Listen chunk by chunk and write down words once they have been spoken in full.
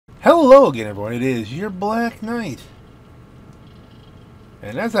Hello again, everyone. It is your Black Knight.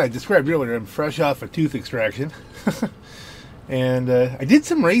 And as I described earlier, I'm fresh off a tooth extraction. And I did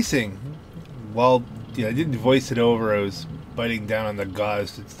some racing. While I didn't voice it over, I was biting down on the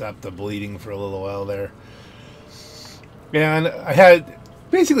gauze to stop the bleeding for a little while there. And I had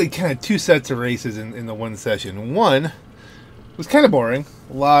basically kind of two sets of races in the one session. One was kind of boring.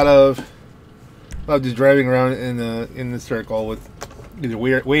 A lot of just driving around in the circle with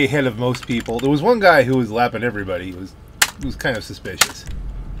way ahead of most people. There was one guy who was lapping everybody. He was kind of suspicious.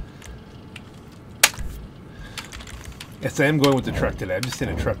 Yes, I am going with the truck today. I'm just in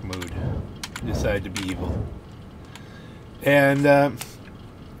a truck mood. I decided to be evil. And then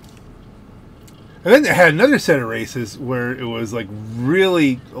I had another set of races where it was like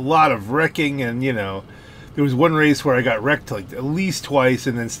really a lot of wrecking, and there was one race where I got wrecked like at least twice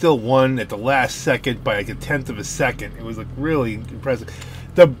and then still won at the last second by like a tenth of a second. It was like really impressive.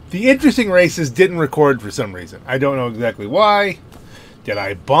 The interesting races didn't record for some reason. I don't know exactly why. Did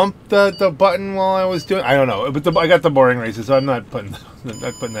I bump the button while I was doing? I don't know. But I got the boring races, so I'm not putting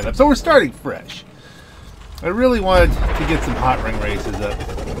that up. So we're starting fresh. I really wanted to get some hot ring races up.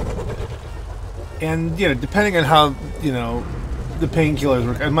 And depending on how the painkillers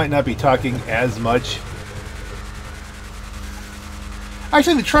work, I might not be talking as much.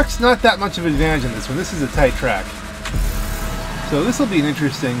 Actually, the truck's not that much of an advantage in this one. This is a tight track. So this will be an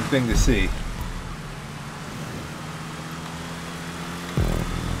interesting thing to see.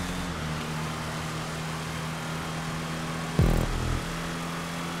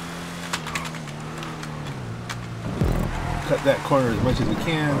 Cut that corner as much as we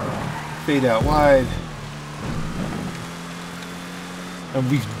can. Fade out wide.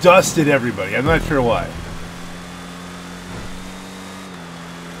 And we've dusted everybody. I'm not sure why.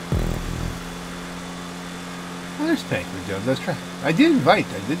 There's Panker Jones. Let's try. I did invite.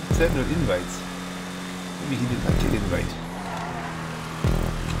 I did send no invites. Maybe he did not get invite.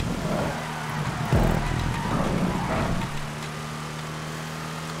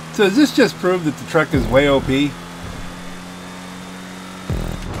 So does this just prove that the truck is way OP? It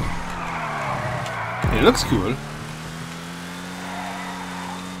looks cool.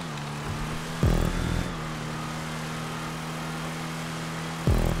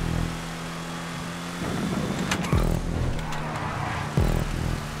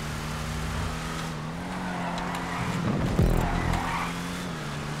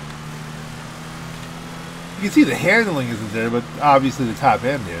 You can see the handling isn't there, but obviously the top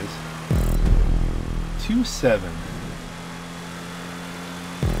end is. 2.7.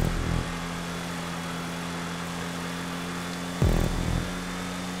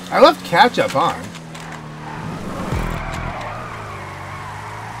 I left catch up on.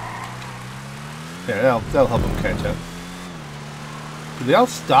 Yeah, that'll help them catch up. Did they all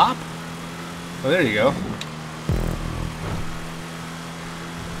stop? Oh, there you go.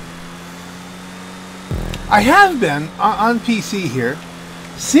 I have been, on PC here,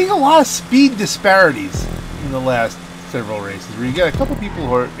 seeing a lot of speed disparities in the last several races, where you get a couple people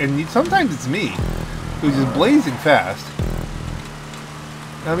who are, and sometimes it's me, who's just blazing fast.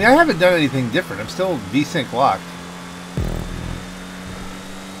 I mean, I haven't done anything different. I'm still V-Sync locked.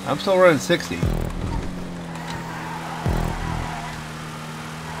 I'm still running 60.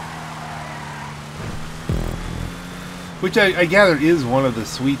 Which I gather is one of the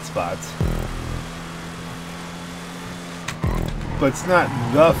sweet spots. But it's not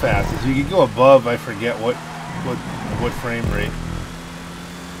the fastest. You can go above, I forget what frame rate.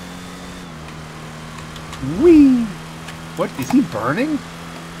 Whee! What, is he burning?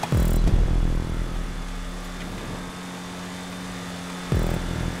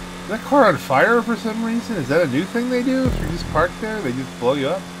 Is that car on fire for some reason? Is that a new thing they do? If you're just parked there, they just blow you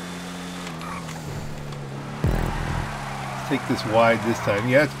up? Let's take this wide this time.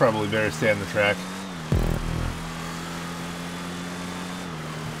 Yeah, it's probably better to stay on the track.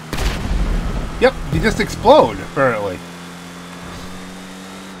 Yep, you just explode, apparently.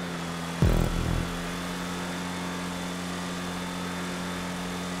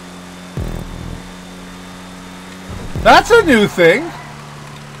 That's a new thing.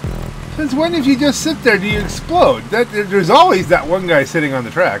 Since when, if you just sit there, do you explode? There's always that one guy sitting on the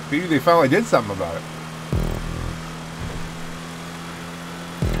track. Maybe they finally did something about it.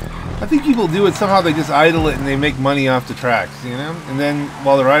 I think people do it somehow. They just idle it and they make money off the tracks, And then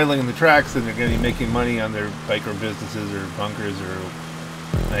while they're idling in the tracks, then they're going to be making money on their biker businesses or bunkers or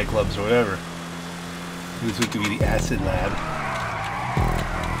nightclubs or whatever. This week could be the Acid Lab.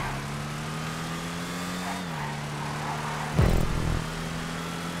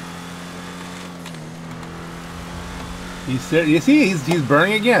 You see, he's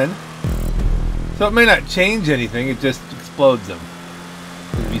burning again. So it may not change anything, it just explodes him.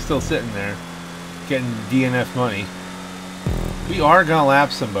 If he's still sitting there, getting DNF money. We are gonna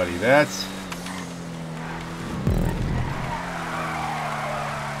lap somebody. That's...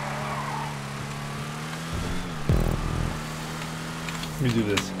 Let me do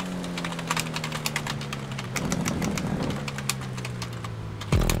this.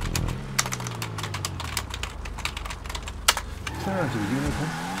 Do we do anything?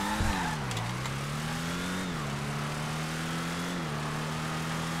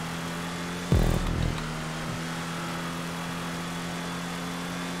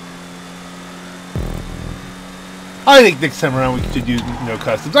 I think next time around we should do no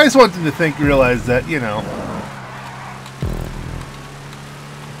customs. I just want them to realize that, you know,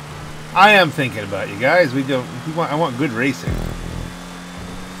 I am thinking about you guys. I want good racing.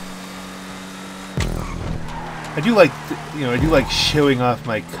 I do like showing off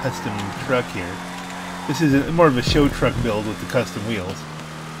my custom truck here. This is more of a show truck build with the custom wheels.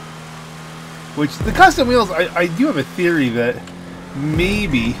 Which, the custom wheels, I do have a theory that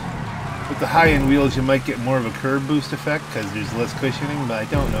maybe with the high-end wheels you might get more of a curb boost effect because there's less cushioning, but I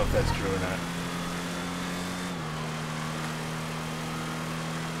don't know if that's true or not.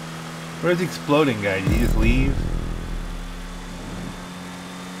 Where's the exploding guy? Did he just leave?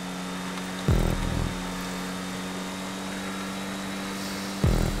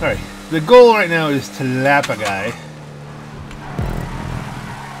 Alright, the goal right now is to lap a guy.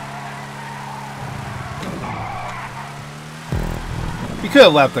 We could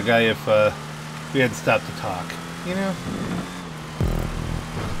have lapped the guy if we hadn't stopped to talk, you know?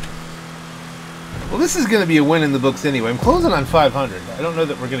 Well, this is going to be a win in the books anyway. I'm closing on 500. I don't know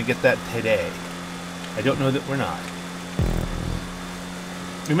that we're going to get that today. I don't know that we're not.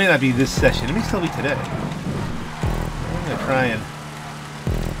 It may not be this session. It may still be today. I'm going to try and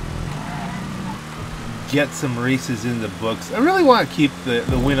get some races in the books. I really want to keep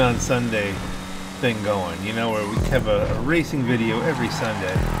the win on Sunday thing going, you know, where we have a racing video every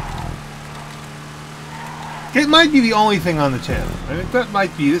Sunday. It might be the only thing on the channel. I think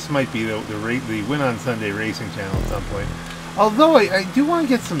this might be the Win on Sunday racing channel at some point. Although I do want to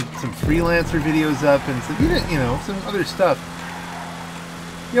get some freelancer videos up and some, you know, some other stuff.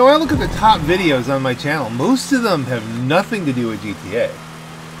 You know, when I look at the top videos on my channel, most of them have nothing to do with GTA.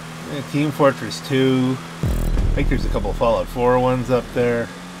 Team Fortress 2. I think there's a couple of Fallout 4 ones up there.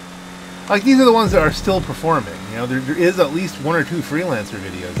 Like, these are the ones that are still performing. You know, there is at least 1 or 2 freelancer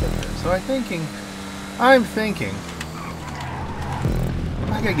videos up there. So I'm thinking, I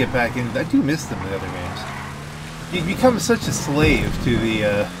gotta get back in. I do miss them in the other games. You become such a slave to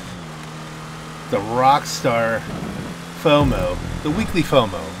the Rockstar FOMO, the weekly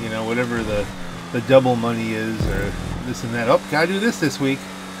FOMO. You know, whatever the double money is, or this and that. Oh, gotta do this week.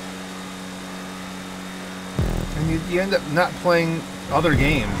 And you end up not playing other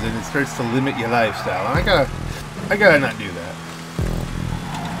games, and it starts to limit your lifestyle. And I gotta not do that.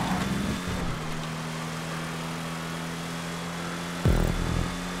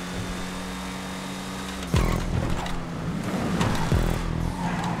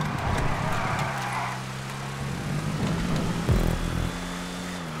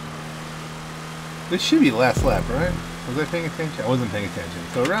 This should be the last lap, right? Was I paying attention? I wasn't paying attention.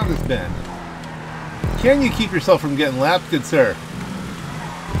 So around this bend. Can you keep yourself from getting lapped, good sir?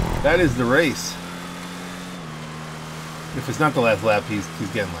 That is the race. If it's not the last lap, he's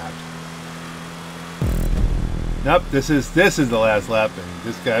getting lapped. Nope, this is the last lap, and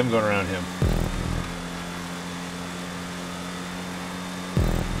this guy, I'm going around him.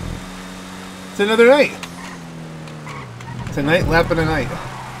 It's another night. It's a night lapping a night.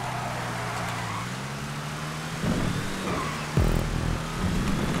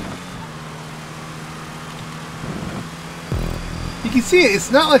 You can see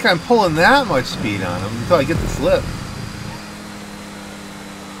it's not like I'm pulling that much speed on him until I get the slip.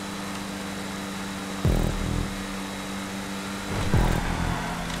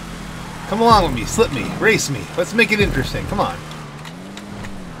 Come along with me, slip me, race me. Let's make it interesting. Come on.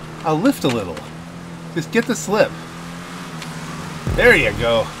 I'll lift a little. Just get the slip. There you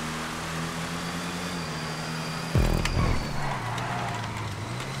go.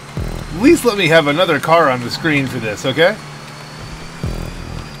 At least let me have another car on the screen for this, okay?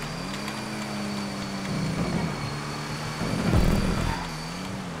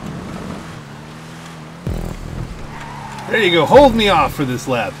 There you go. Hold me off for this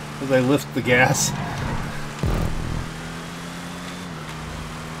lap as I lift the gas.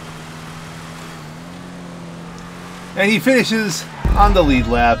 And he finishes on the lead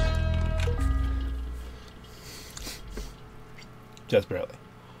lap. Just barely.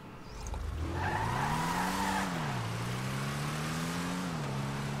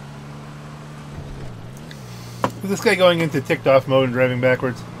 Is this guy going into ticked off mode and driving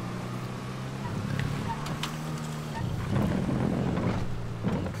backwards?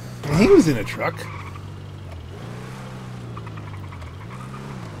 He was in a truck.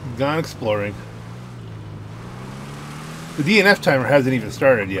 Gone exploring. The DNF timer hasn't even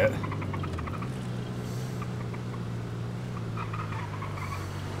started yet.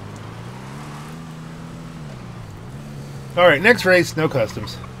 Alright, next race, no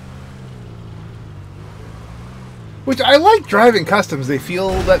customs. Which, I like driving customs. They feel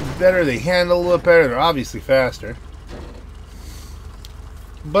that better, they handle a little better, they're obviously faster.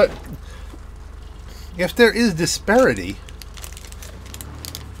 But if there is disparity,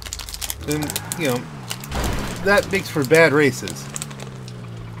 then, you know, that makes for bad races.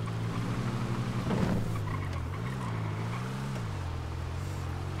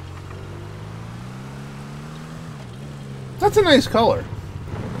 That's a nice color.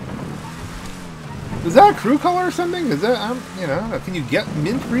 Is that a crew color or something? Is that, you know, can you get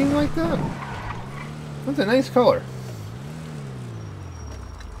mint green like that? That's a nice color.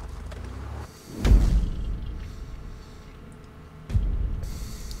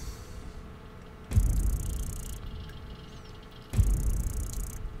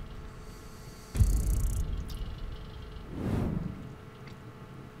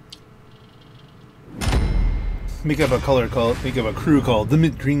 Make up a color called, make up a crew called the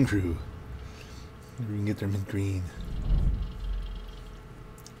Mint Green Crew. We can get their mint green.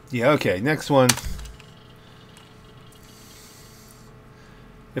 Yeah, okay, next one.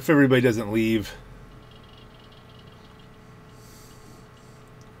 If everybody doesn't leave.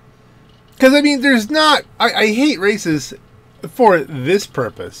 Because, I mean, there's not... I hate races for this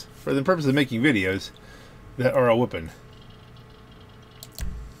purpose. For the purpose of making videos that are a whooping.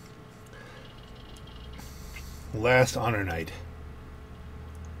 Last honor night.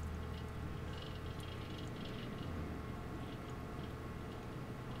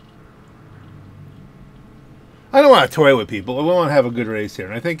 I don't want to toy with people. I want to have a good race here.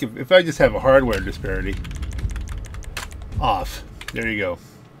 And I think if I just have a hardware disparity off. There you go.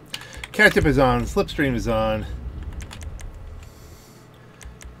 Catch-up is on. Slipstream is on.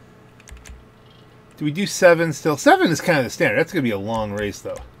 Do we do 7 still? 7 is kind of the standard. That's going to be a long race,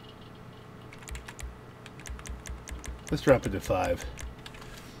 though. Let's drop it to 5.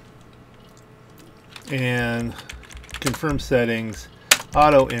 And confirm settings.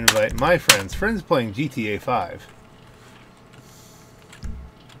 Auto invite my friends. Friends playing GTA5.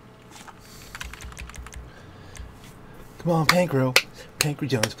 Come on, Pancro. Pancro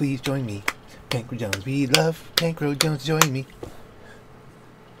Jones, please join me. Pancro Jones, we love Pancro Jones, join me.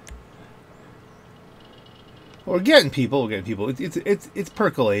 We're getting people. We're getting people. It's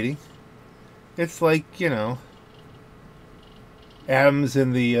percolating. It's like, you know, atoms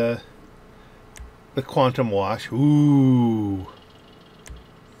in the quantum wash. Ooh.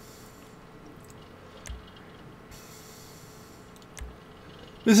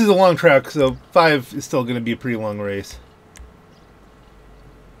 This is a long track, so 5 is still going to be a pretty long race.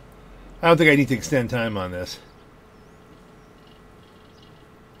 I don't think I need to extend time on this.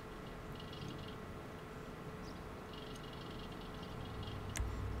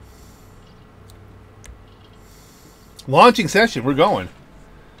 Launching session, we're going.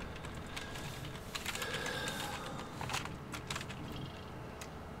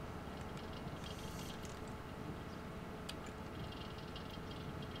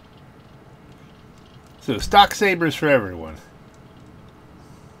 So, stock sabers for everyone.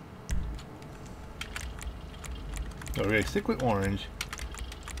 Okay, stick with orange.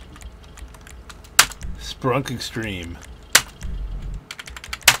 Sprunk Extreme.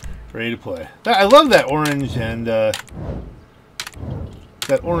 Ready to play. I love that orange and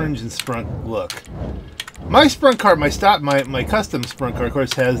Sprunk look. My Sprunk car, my custom Sprunk car, of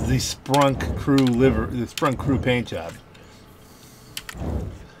course, has the Sprunk Crew the Sprunk Crew paint job,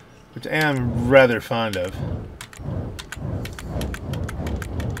 which I am rather fond of.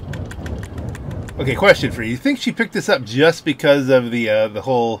 Okay, question for you. You think she picked this up just because of the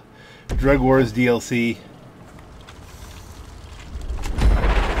whole Drug Wars DLC?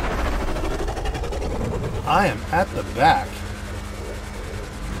 I am at the back.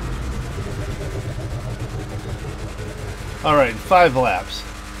 Alright, 5 laps.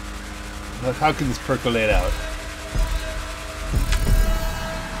 How can this percolate out?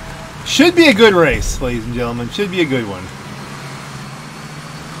 Should be a good race, ladies and gentlemen. Should be a good one.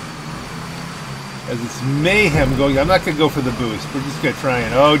 As it's mayhem going. I'm not going to go for the boost. We're just going to try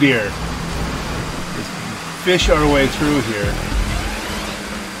and... Oh dear. Just fish our way through here.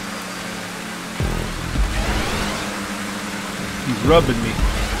 He's rubbing me.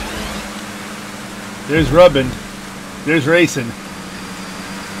 There's rubbing. There's racing.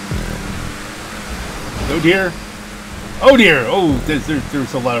 Oh dear. Oh dear. Oh,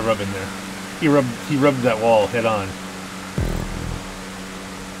 there's a lot of rubbing there. He rubbed that wall head on.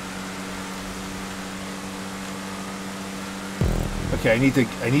 Okay, I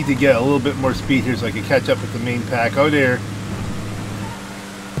need to get a little bit more speed here so I can catch up with the main pack. Oh dear.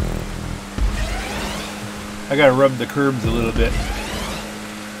 I gotta rub the curbs a little bit.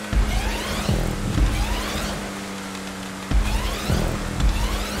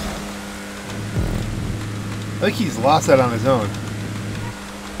 I think he's lost that on his own.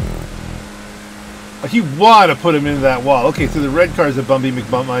 Like you want to put him into that wall. Okay, so the red car's a Bumpy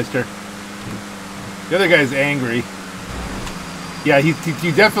McBumpmeister. The other guy's angry. Yeah, you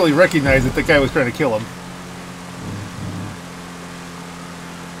definitely recognize that the guy was trying to kill him.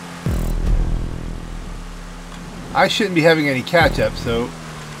 I shouldn't be having any catch-up, so...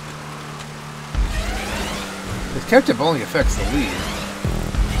 This catch-up only affects the lead.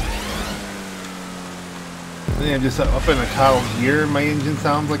 I think I'm just up in a cow gear. My engine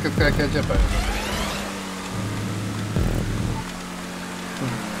sounds like it's got catch-up. I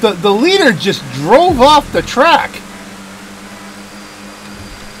don't know. The leader just drove off the track.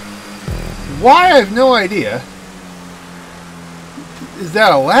 Why? I have no idea. Is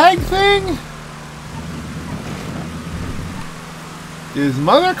that a lag thing? Is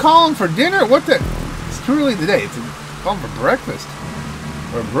mother calling for dinner? What the? It's too early in the day. It's calling for breakfast.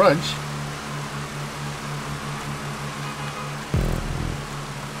 Or brunch.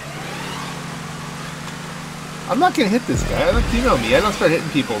 I'm not going to hit this guy. You know me. I don't start hitting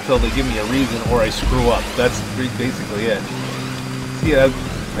people until they give me a reason or I screw up. That's basically it. See, I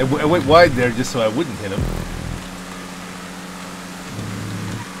went wide there just so I wouldn't hit him.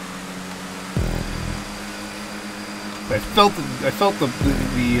 I felt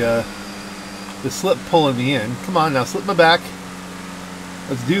the slip pulling me in. Come on now, slip my back.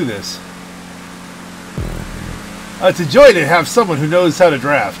 Let's do this. It's a joy to have someone who knows how to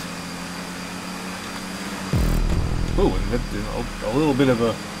draft. Ooh, and a little bit of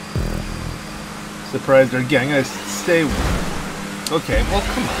a surprise there. Again, I'm gonna stay. Okay, well,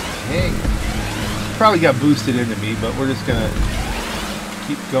 come on. Hey, probably got boosted into me, but we're just gonna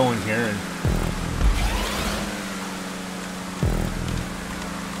keep going here. And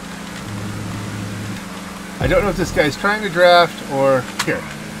I don't know if this guy's trying to draft or here.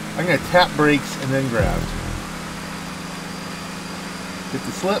 I'm gonna tap brakes and then draft. Hit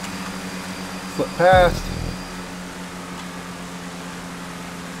the slip past.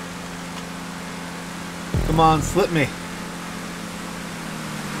 Come on, slip me.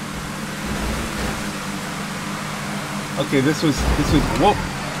 Okay, this was whoop.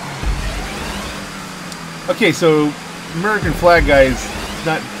 Okay, so American flag guy is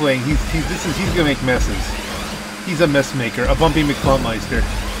not playing. He's gonna make messes. He's a mess maker, a Bumpy McBumpmeister.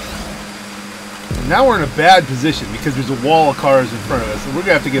 And now we're in a bad position because there's a wall of cars in front of us, and we're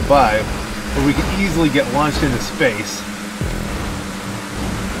gonna have to get by, or we can easily get launched into space.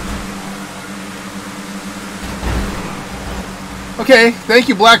 Okay, thank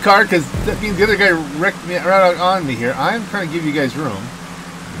you, black car, because that means the other guy wrecked me right out on me here. I'm trying to give you guys room.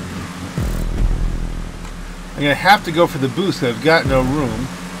 I'm gonna have to go for the boost because I've got no room.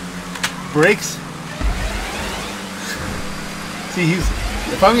 Brakes. See,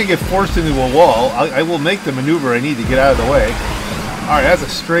 if I'm gonna get forced into a wall, I will make the maneuver I need to get out of the way. All right, that's a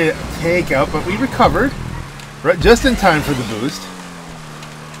straight takeout, but we recovered right just in time for the boost.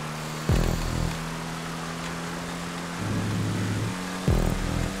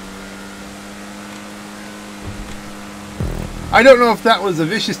 I don't know if that was a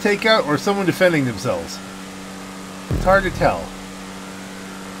vicious takeout or someone defending themselves. It's hard to tell.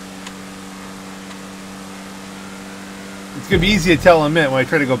 It's going to be easy to tell in a minute when I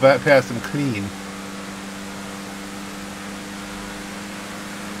try to go back past them clean.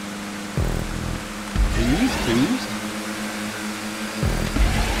 Boost.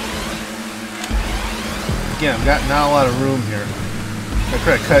 Again, I've got not a lot of room here. I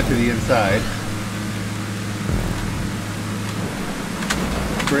try to cut to the inside.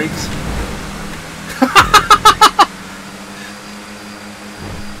 Brakes.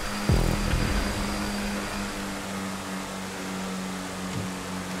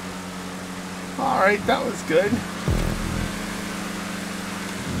 Alright, that was good.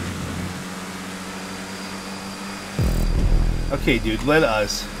 Okay, dude, let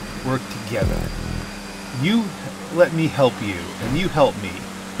us work together. You let me help you, and you help me.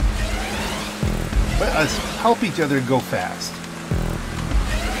 Let us help each other go fast.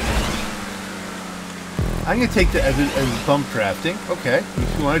 I'm going to take that as bump drafting. Okay,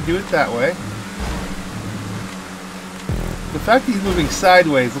 if you want to do it that way. The fact that he's moving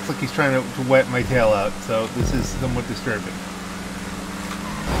sideways looks like he's trying to wet my tail out, so this is somewhat disturbing.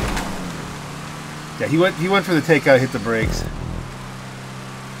 Yeah, he went for the takeout, hit the brakes.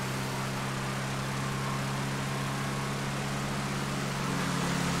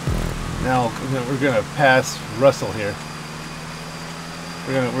 Now we're gonna pass Russell here.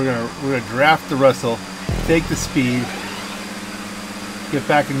 We're gonna draft the Russell, take the speed, get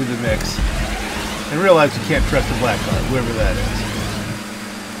back into the mix, and realize you can't trust the black car, whoever that is.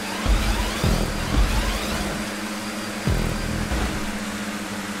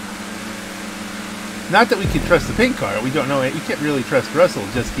 Not that we can trust the pink car. We don't know it. You can't really trust Russell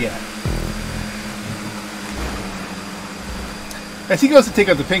just yet. As he goes to take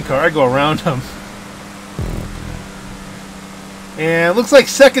out the pink car, I go around him. And it looks like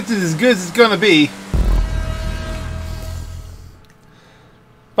second is as good as it's going to be.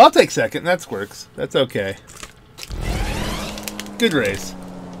 I'll take second. That works. That's okay. Good race.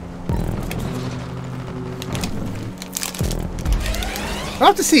 I'll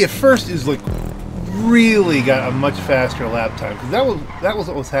have to see if first is like really got a much faster lap time, because that was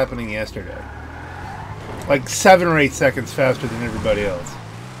what was happening yesterday. Like 7 or 8 seconds faster than everybody else.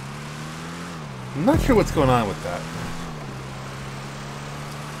 I'm not sure what's going on with that.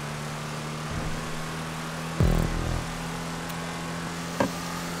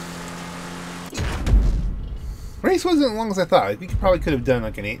 Race wasn't as long as I thought. We probably could have done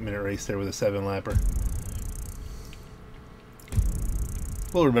like an 8-minute race there with a 7-lapper.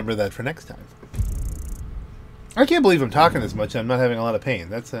 We'll remember that for next time. I can't believe I'm talking this much and I'm not having a lot of pain.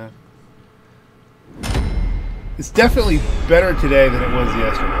 That's it's definitely better today than it was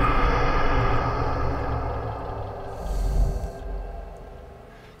yesterday.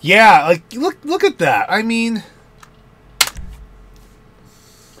 Yeah, like look at that. I mean,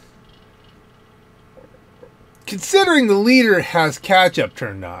 considering the leader has catch-up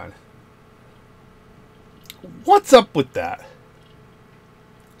turned on, what's up with that?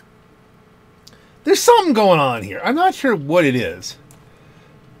 There's something going on here. I'm not sure what it is.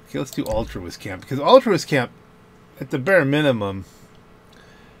 Okay, let's do Altruist Camp, because Altruist Camp, at the bare minimum,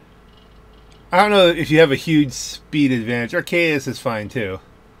 I don't know if you have a huge speed advantage. Arcadius is fine too.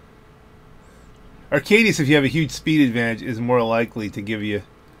 Arcadius, if you have a huge speed advantage, is more likely to give you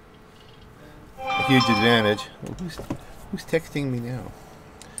a huge advantage. Well, who's texting me now?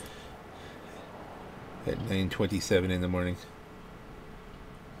 At 9:27 in the morning.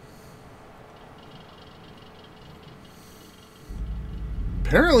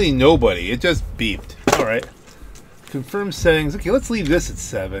 Apparently nobody. It just beeped. Alright. Confirm settings. Okay, let's leave this at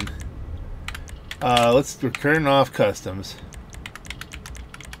 7. Let's return off customs.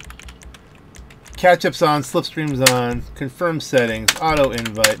 Catch-up's on, slipstream's on, confirm settings, auto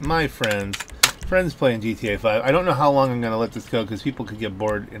invite, my friends. Friends playing GTA5. I don't know how long I'm going to let this go because people could get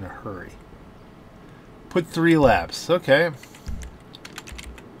bored in a hurry. Put 3 laps. Okay.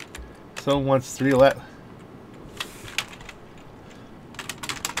 So once 3 laps.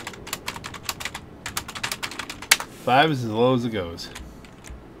 5 is as low as it goes.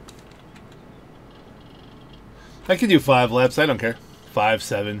 I can do 5 laps. I don't care. 5,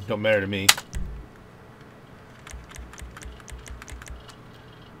 7. Don't matter to me.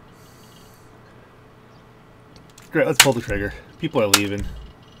 Great. Let's pull the trigger. People are leaving.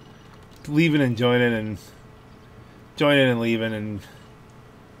 Leaving and joining and joining and leaving and...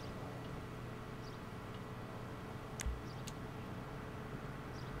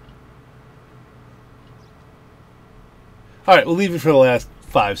 Alright, we'll leave it for the last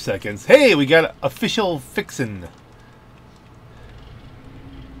 5 seconds. Hey, we got official fixin'.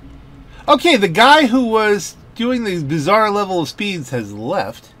 Okay, the guy who was doing the bizarre level of speeds has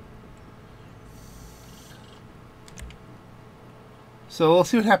left. So we'll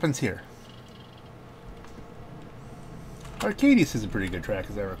see what happens here. Arcadius is a pretty good track,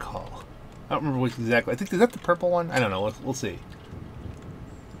 as I recall. I don't remember which exactly. I think, is that the purple one? I don't know. We'll see.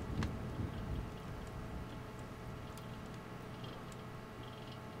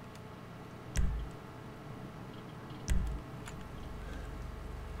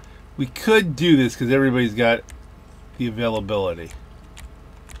 We could do this because everybody's got the availability.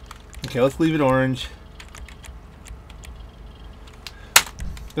 Okay, let's leave it orange.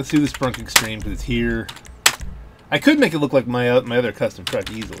 Let's do the Sprunk Extreme because it's here. I could make it look like my other custom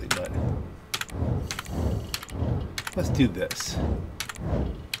truck easily, but let's do this.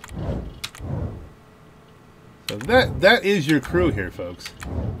 So that is your crew here, folks.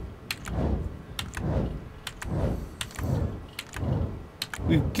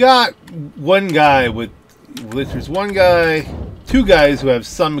 We've got one guy with there's one guy, two guys who have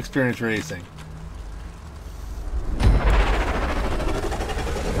some experience racing.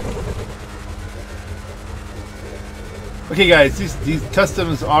 Okay, guys, these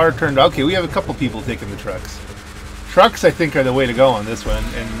customs are turned on. Okay, we have a couple people taking the trucks. Trucks, I think, are the way to go on this one.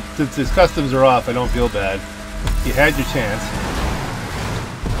 And since his customs are off, I don't feel bad. You had your chance.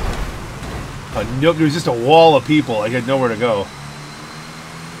 Nope, there was just a wall of people. I had nowhere to go.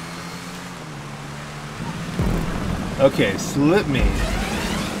 Okay, slip me.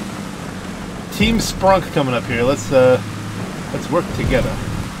 Team Sprunk coming up here. Let's work together.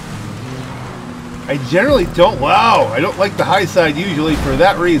 I generally don't. Wow, I don't like the high side usually for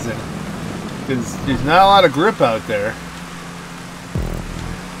that reason, because there's not a lot of grip out there.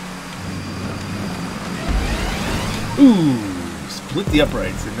 Ooh, split the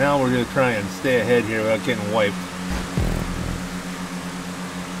uprights, and now we're gonna try and stay ahead here without getting wiped.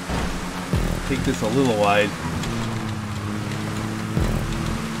 Take this a little wide.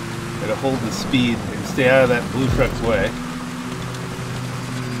 Gotta hold the speed and stay out of that blue truck's way.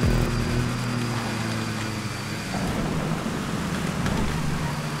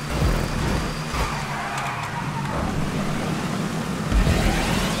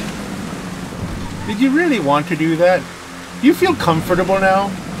 Did you really want to do that? Do you feel comfortable now?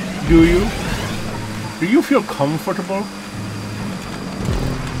 Do you? Do you feel comfortable?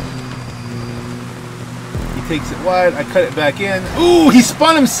 He takes it wide, I cut it back in. Ooh, he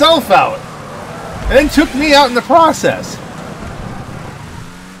spun himself out! And then took me out in the process.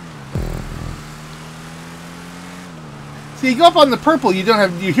 See, you go up on the purple, you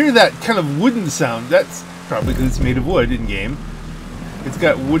hear that kind of wooden sound. That's probably because it's made of wood in game. It's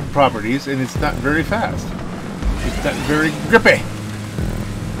got wood properties, and it's not very fast. It's not very grippy.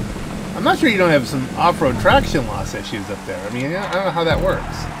 I'm not sure you don't have some off-road traction loss issues up there. I mean, I don't know how that works.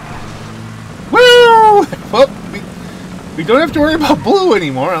 Woo! Well, we don't have to worry about blue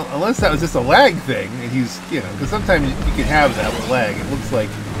anymore, unless that was just a lag thing. And he's, you know, because sometimes you can have that with lag. It looks like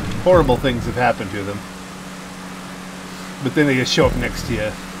horrible things have happened to them. But then they just show up next to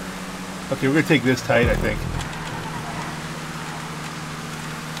you. Okay, we're going to take this tight, I think.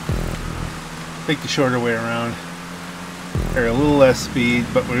 Take the shorter way around. Carry a little less speed,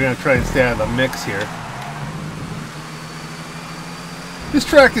 but we're going to try and stay out of the mix here. This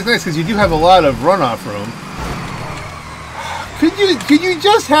track is nice because you do have a lot of runoff room. Could you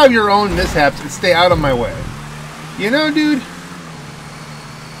just have your own mishaps and stay out of my way? You know, dude?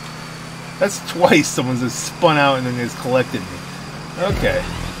 That's twice someone's just spun out and then has collected me. Okay.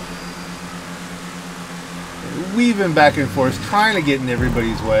 Weaving back and forth, trying to get in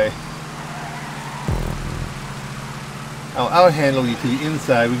everybody's way. I'll out-handle you to the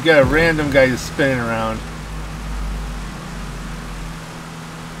inside. We've got a random guy just spinning around.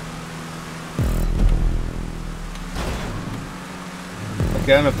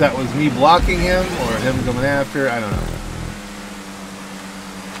 Okay, I don't know if that was me blocking him or him coming after. I don't know.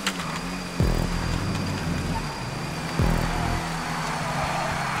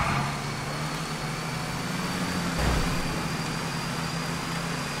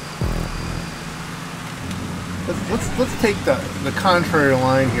 Let's take the contrary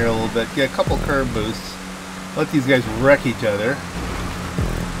line here a little bit. Get a couple curb boosts. Let these guys wreck each other.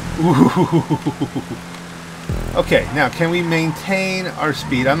 Ooh. Okay, now can we maintain our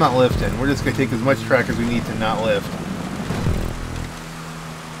speed? I'm not lifting. We're just going to take as much track as we need to not lift.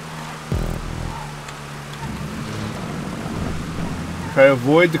 Try to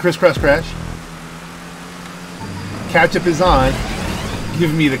avoid the crisscross crash. Catch-up is on.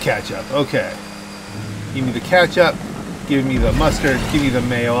 Give me the catch-up. Okay. Give me the catch-up. Give me the mustard. Give me the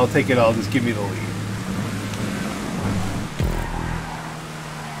mayo. I'll take it all. Just give me the lead.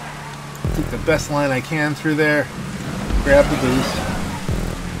 Take the best line I can through there. Grab the boost.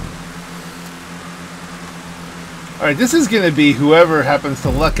 Alright, this is going to be whoever happens to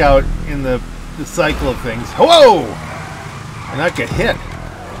luck out in the cycle of things. Whoa! And not get hit.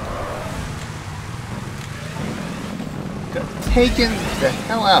 Got taken the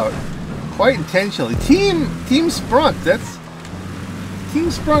hell out. Quite intentionally. Team Sprunk. That's Team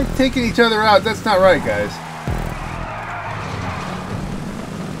Sprunk taking each other out. That's not right, guys.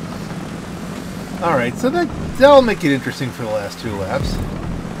 Alright, so that'll make it interesting for the last 2 laps.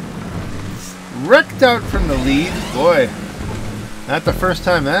 Wrecked out from the lead. Boy, not the first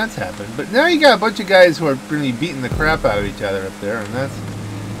time that's happened. But now you got a bunch of guys who are really beating the crap out of each other up there, and that's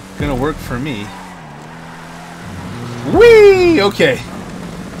gonna work for me. Whee! Okay.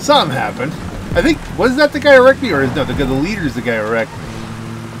 Something happened. I think, was that the guy who wrecked me? Or no, the leader's the guy who wrecked me.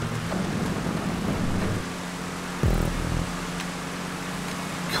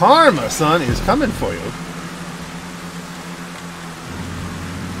 Karma, son, is coming for you.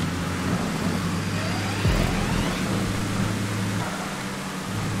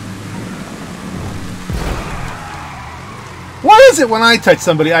 is it when I touch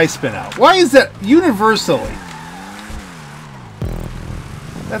somebody, I spin out? Why is that universally?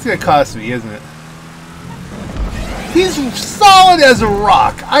 That's going to cost me, isn't it? He's solid as a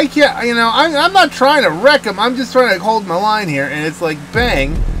rock. I can't, you know, I'm not trying to wreck him. I'm just trying to hold my line here, and it's like,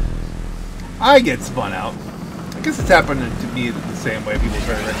 bang, I get spun out. I guess it's happened to me the same way. People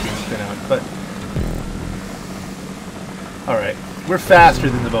try to wreck me and spin out, but... Alright, we're faster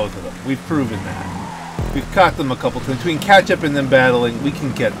than the both of them. We've proven that. We've caught them a couple times. We can catch up in them battling. We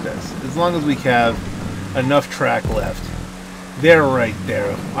can get this. As long as we have enough track left. They're right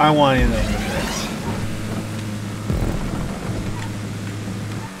there. I want in on the mix.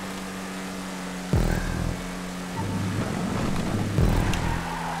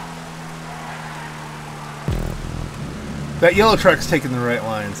 That yellow truck's taking the right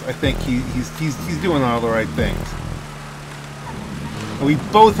lines. I think he's doing all the right things. And we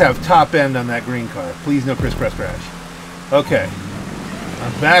both have top end on that green car. Please no crisscross crash. Okay.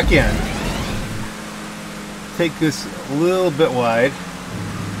 I'm back in. Take this a little bit wide.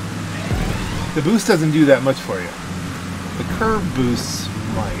 The boost doesn't do that much for you. The curve boosts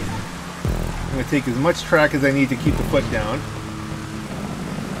might. I'm going to take as much track as I need to keep the foot down.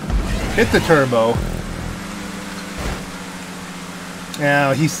 Hit the turbo.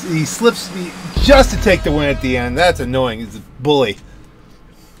 Now he slips just to take the win at the end. That's annoying. He's a bully.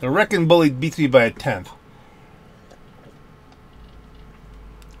 The wrecking bully beats me by a 1/10.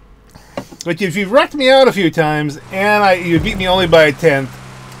 But if you've wrecked me out a few times and you beat me only by a 1/10,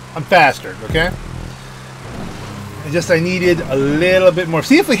 I'm faster. Okay. I needed a little bit more.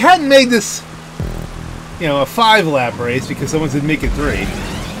 See, if we hadn't made this, you know, a 5-lap race because someone said make it 3.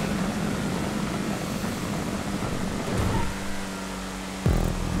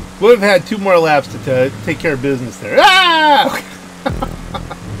 Would have had 2 more laps to take care of business there. Ah!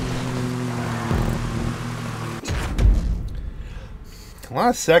 A lot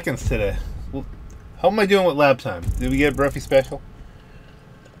of seconds today. How am I doing with lap time? Did we get a Bruffy special?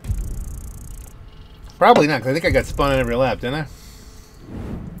 Probably not, because I think I got spun on every lap, didn't I?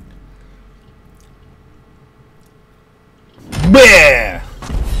 Bah!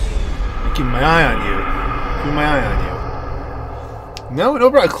 Keeping my eye on you. Keeping my eye on you. No,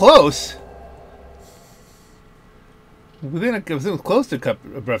 close. It was close to a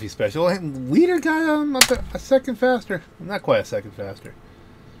Bruffy special. Leader got a second faster. Not quite a second faster.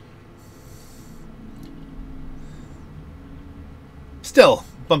 Still,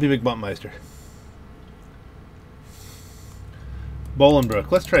 Bumpy McBumpmeister.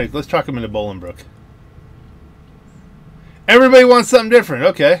 Bolingbrook. Let's talk him into Bolingbrook. Everybody wants something different.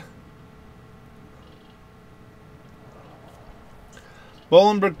 Okay.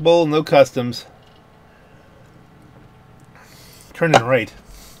 Bolingbrook Bowl, no customs. Turning right.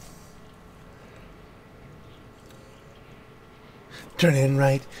 Turning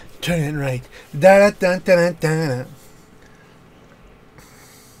right. Turning right. Da da da da da da.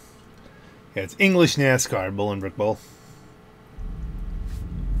 Yeah, it's English NASCAR, Bolingbrook Bowl.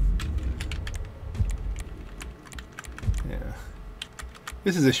 Yeah.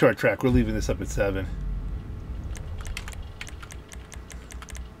 This is a short track. We're leaving this up at 7.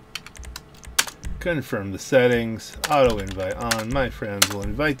 Confirm the settings. Auto invite on. My friends will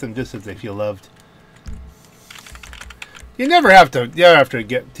invite them just as they feel loved. You never have to. You have to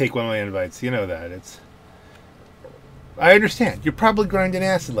take one of my invites. You know that. I understand. You're probably grinding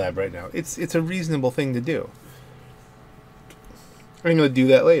Acid Lab right now. It's a reasonable thing to do. I'm going to do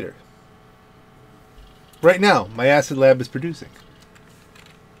that later. Right now, my Acid Lab is producing.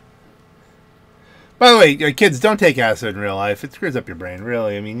 By the way, kids, don't take acid in real life. It screws up your brain,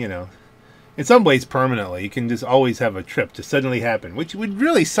 really. I mean, you know. In some ways, permanently. You can just always have a trip to suddenly happen, which would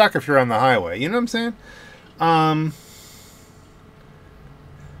really suck if you're on the highway. You know what I'm saying?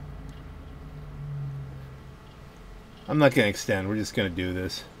 I'm not going to extend. We're just going to do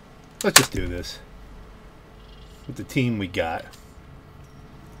this. Let's just do this. With the team we got.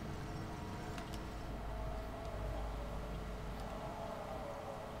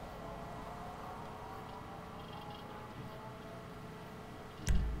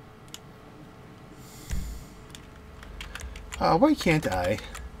 Why can't I?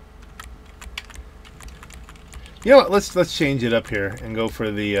 You know what? Let's change it up here and go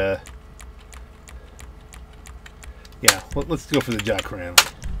for the. Yeah, let's go for the Jock Ram.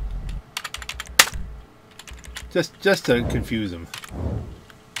 Just to confuse him.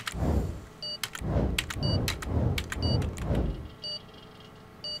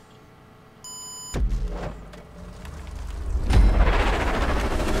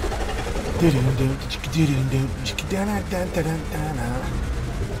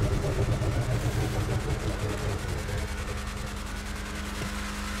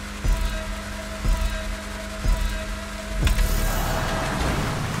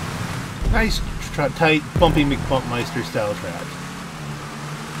 Nice, tight, bumpy McBumpmeister style track.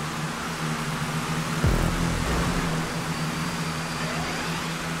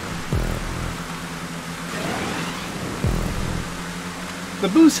 The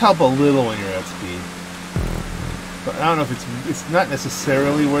boosts help a little when you're at speed, but I don't know if it's not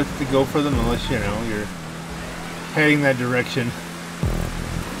necessarily worth it to go for them unless you know you're heading that direction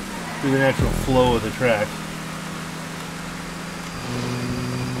through the natural flow of the track.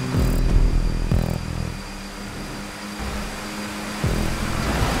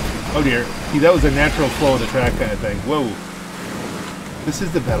 Oh dear, see, that was a natural flow of the track kind of thing. Whoa, this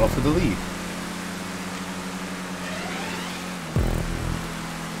is the battle for the lead.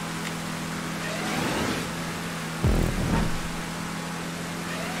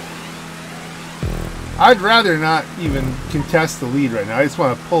 I'd rather not even contest the lead right now. I just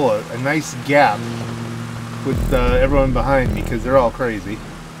want to pull a nice gap with everyone behind me because they're all crazy.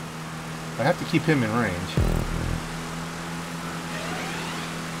 I have to keep him in range.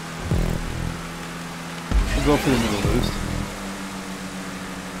 We'll go for the middle boost.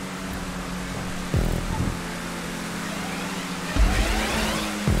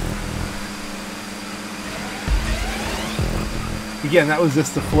 Again, that was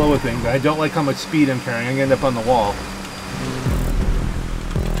just the flow of things. I don't like how much speed I'm carrying. I'm going to end up on the wall.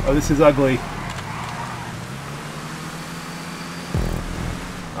 Oh, this is ugly.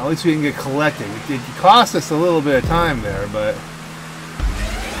 At least we can get collected. It cost us a little bit of time there, but...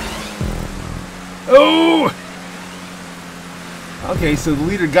 Oh! Okay, so the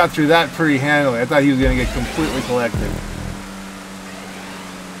leader got through that pretty handily. I thought he was going to get completely collected.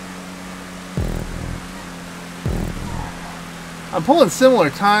 I'm pulling similar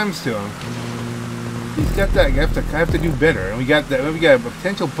times to him. He's got that. I have to do better. And we got that. We got a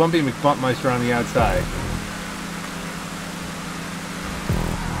potential bumpy McBumpmeister on the outside.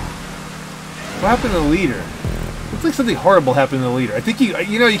 What happened to the leader? Looks like something horrible happened to the leader. I think you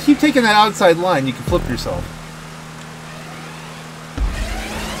know, you keep taking that outside line, you can flip yourself.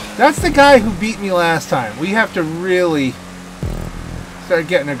 That's the guy who beat me last time. We have to really start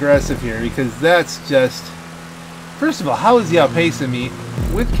getting aggressive here because that's just. First of all, how is he outpacing me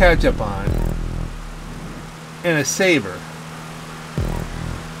with catch-up on and a saber?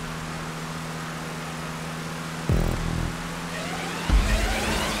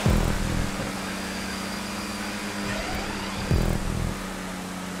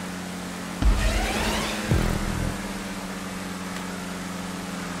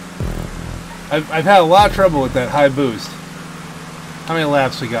 I've had a lot of trouble with that high boost. How many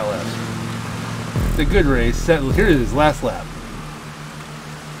laps we got left? It's a good race. Here is his last lap.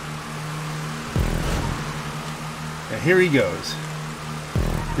 And here he goes.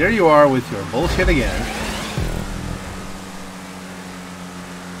 There you are with your bullshit again.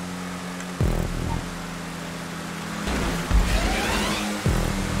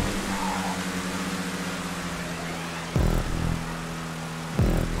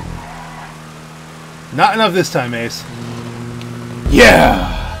 Not enough this time, Ace.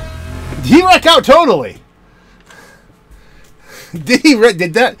 Yeah! Did he wreck out totally?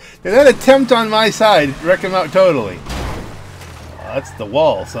 Did that attempt on my side wreck him out totally? Oh, that's the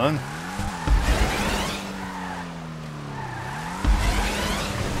wall, son.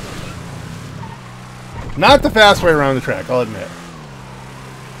 Not the fast way around the track, I'll admit.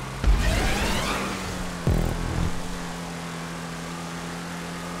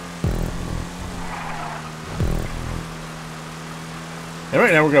 And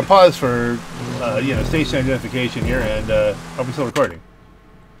right now we're going to pause for, you know, station identification here, and are we still recording?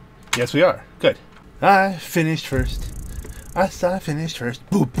 Yes, we are. Good. I finished first. I finished first.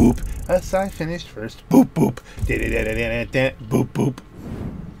 Boop, boop. I finished first. Boop, boop. Boop, boop.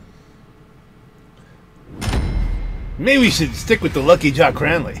 Maybe we should stick with the Lucky Jock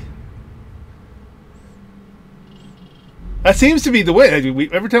Cranley. That seems to be the way.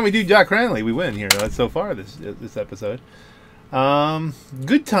 Every time we do Jock Cranley, we win here. So far this episode.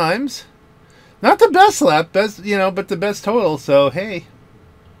 Good times. Not the best lap, you know, but the best total. So hey,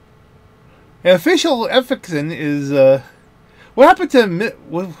 and official Effixon is what happened to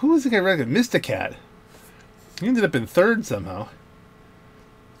who was the guy running? Mysticat. He ended up in third somehow.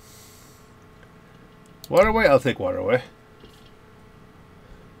 Waterway, I'll take Waterway.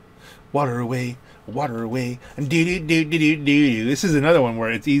 Waterway, Waterway, and do. This is another one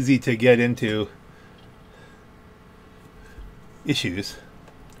where it's easy to get into issues.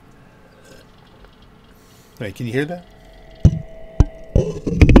 Wait, can you hear that?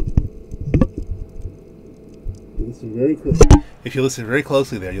 Listen very closely. If you listen very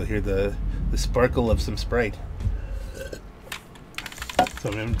closely there, you'll hear the sparkle of some Sprite.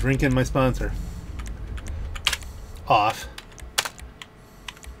 So I'm drinking my sponsor. Off.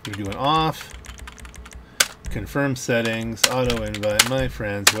 We're doing off. Confirm settings. Auto invite my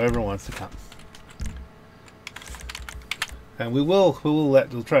friends, whoever wants to come. And we'll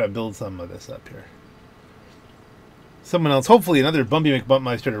try to build some of this up here. Someone else, hopefully another Bumpy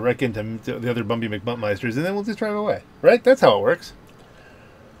McBumpmeister to wreck into the other Bumpy McBumpmeisters, and then we'll just drive away. Right? That's how it works.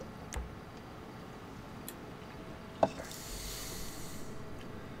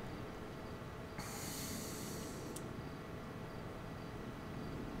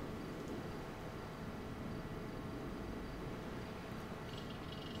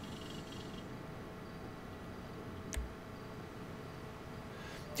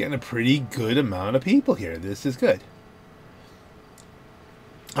 Getting a pretty good amount of people here. This is good.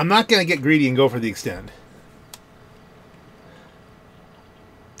 I'm not going to get greedy and go for the extend.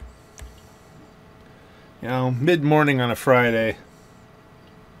 You know, mid-morning on a Friday,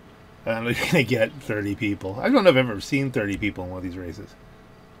 I'm going to get 30 people. I don't know if I've ever seen 30 people in one of these races.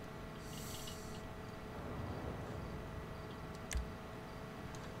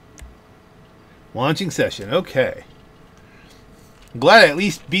 Launching session. Okay. I'm glad I at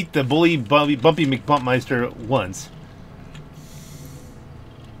least beat the bully Bumpy McBumpmeister once.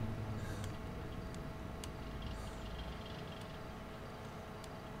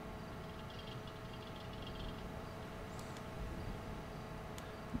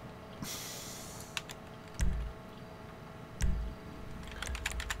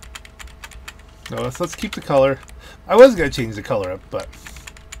 No, let's keep the color. I was going to change the color up, but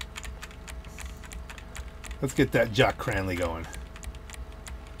let's get that Jock Cranley going.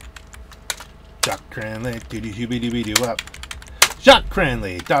 Jock Cranley, doo-doo-doo-doo-doo up. Jock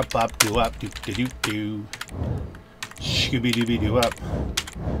Cranley, dop-bop-doo-up, doo-doo-doo-doo. Scooby-dooby-doo up.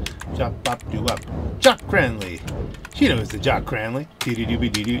 Jop-bop-doo-up. Jock Cranley. She knows the Jock Cranley.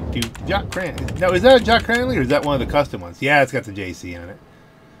 Doo-doo-dooby-doo-doo-doo. Jock Cranley. Now, is that a Jock Cranley or is that one of the custom ones? Yeah, it's got the JC on it.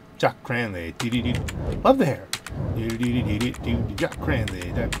 Jock Cranley. Doo-doo-doo. Love the hair. Doo-doo-doo-doo-doo. Jock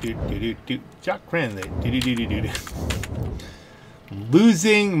Cranley. Doo-doo-doo-doo. Jock Cranley. Doo-doo-doo-doo-doo.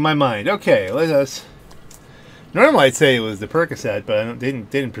 Losing my mind. Okay, let us. Normally I'd say it was the Percocet, but they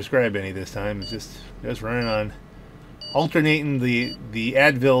didn't prescribe any this time. It's just running on, alternating the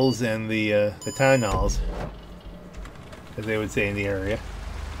Advils and the Tylenols, as they would say in the area.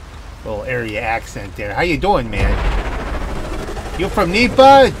 Little area accent there. How you doing, man? You from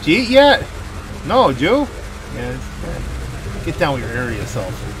Nipa? Jeet yet? No, Jew? Yeah, get down with your area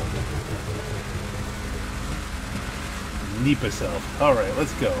self. Nipa self. Alright,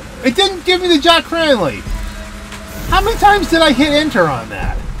 let's go. It didn't give me the Jock Cranley! How many times did I hit enter on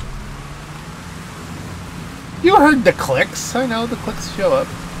that? You heard the clicks. I know the clicks show up.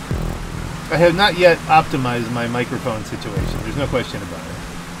 I have not yet optimized my microphone situation. There's no question about it.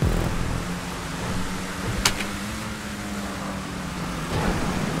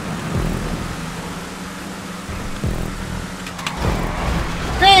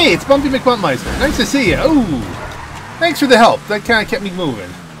 Hey, it's Bumpy McBumpmeister. Nice to see you. Ooh. Thanks for the help. That kind of kept me moving.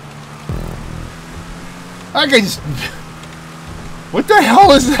 I can just... What the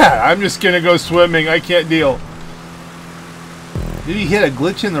hell is that? I'm just going to go swimming. I can't deal. Did he hit a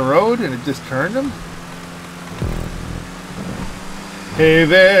glitch in the road and it just turned him? Hey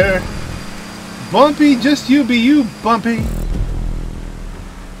there. Bumpy, just you be you, Bumpy.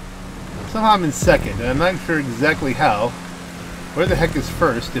 Somehow I'm in second, and I'm not sure exactly how. Where the heck is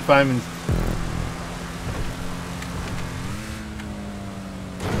first if I'm in...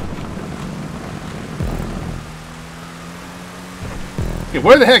 Okay,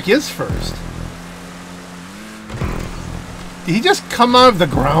 where the heck is first? Did he just come out of the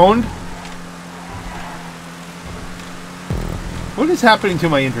ground? What is happening to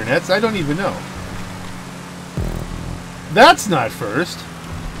my internets? I don't even know. That's not first.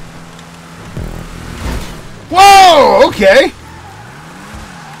 Whoa! Okay.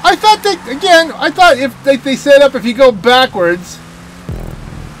 I thought that, again, I thought if they set up if you go backwards,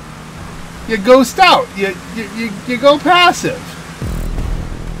 you ghost out. You go passive.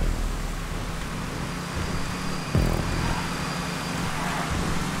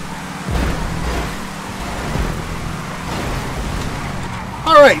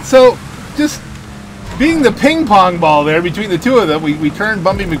 Alright, so just being the ping pong ball there between the two of them, we turned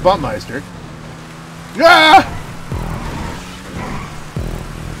Bumpy McBumpmeister. Ah!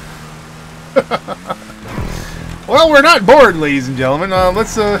 Well, we're not bored, ladies and gentlemen.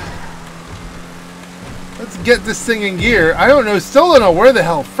 Let's get this thing in gear. I don't know, still don't know where the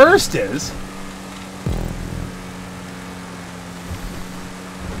hell first is.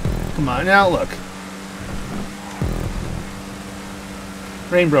 Come on now, look.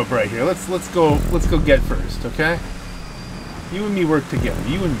 Rainbow Bright here. Let's go get first, okay? You and me work together.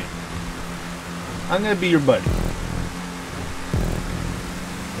 You and me. I'm gonna be your buddy.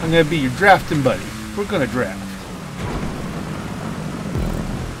 I'm gonna be your drafting buddy. We're gonna draft.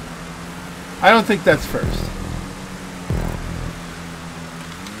 I don't think that's first.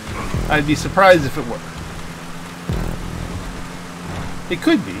 I'd be surprised if it were. It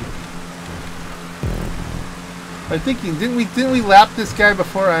could be. I'm thinking, didn't we lap this guy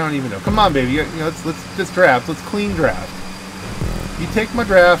before? I don't even know. Come on, baby. You know, let's draft. Let's clean draft. You take my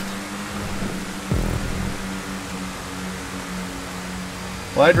draft.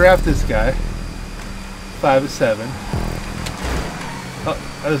 Well, I draft this guy. 5 of 7. Oh,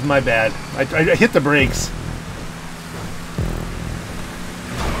 that was my bad. I hit the brakes.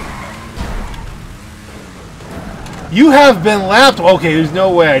 You have been lapped. Okay, there's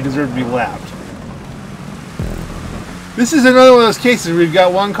no way I deserve to be lapped. This is another one of those cases where we've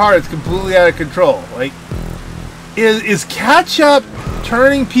got one car that's completely out of control. Like, is catch-up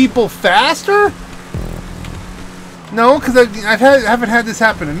turning people faster? No, because I haven't had this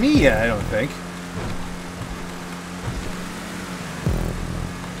happen to me yet, I don't think.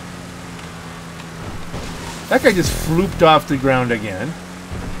 That guy just flooped off the ground again.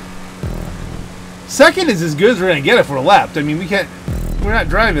 Second is as good as we're going to get if we're lapped. I mean, we're not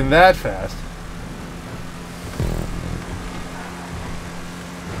driving that fast.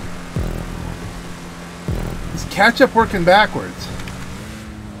 Is catch-up working backwards?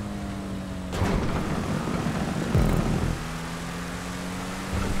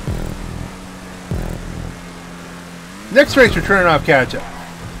 Next race, we're turning off catch-up.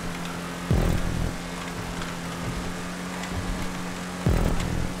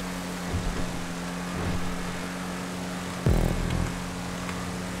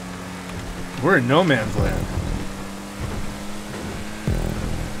 We're in no man's land.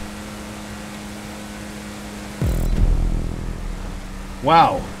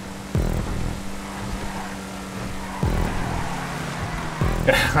 Wow.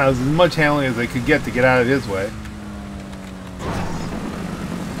 That was as much handling as I could get to get out of his way.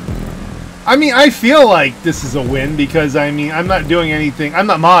 I mean, I feel like this is a win because, I mean, I'm not doing anything. I'm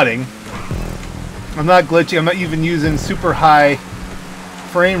not modding. I'm not glitching. I'm not even using super high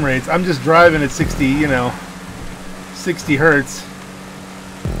frame rates. I'm just driving at 60, you know, 60 hertz.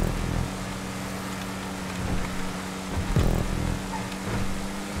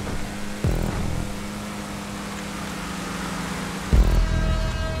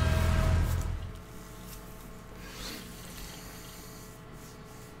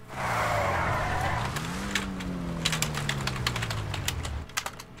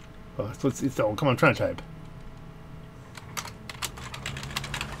 Oh, come on, try to type.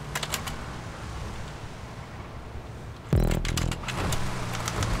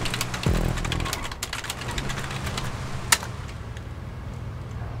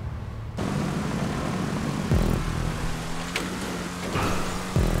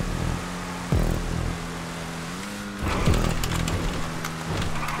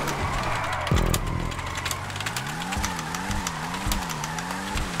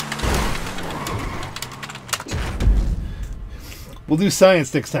 We'll do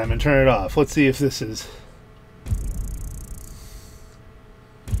science next time and turn it off. Let's see if this is...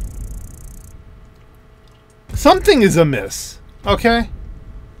 Something is amiss, okay?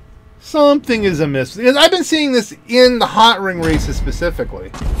 Something is amiss. Because I've been seeing this in the Hotring races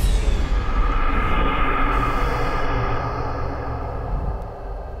specifically.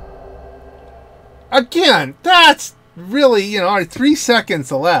 Again, that's really, you know, 3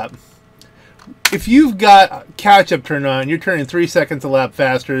 seconds a lap. If you've got catch-up turned on, you're turning 3 seconds a lap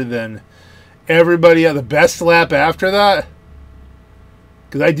faster than everybody at the best lap after that.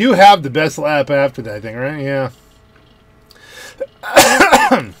 Because I do have the best lap after that thing, right? Yeah.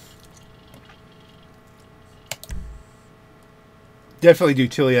 Definitely do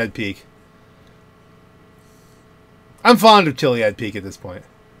Chiliad Peak. I'm fond of Chiliad Peak at this point.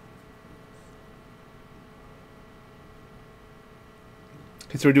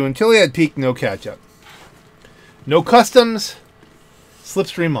 Okay, so we're doing Chiliad Peak, no catch-up. No customs,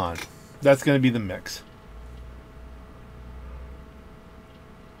 slipstream on. That's going to be the mix.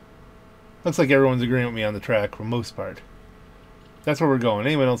 Looks like everyone's agreeing with me on the track for the most part. That's where we're going.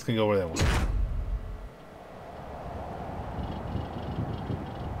 Anyone else can go where they want.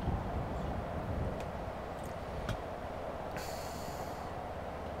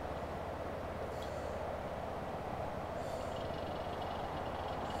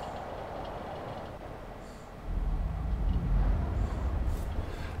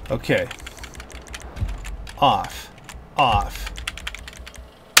 Okay. Off. Off.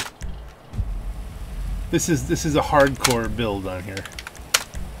 This is a hardcore build on here.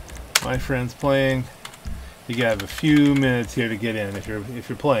 My friend's playing. You gotta have a few minutes here to get in if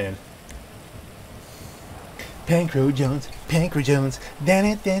you're playing. Pancro Jones, Pancro Jones.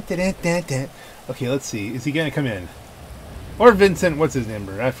 Okay, let's see. Is he gonna come in? Or Vincent? What's his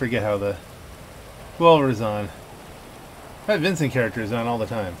number? I forget how the. Whoever is on. That Vincent character is on all the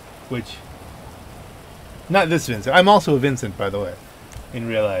time. Which. Not this Vincent. I'm also a Vincent, by the way, in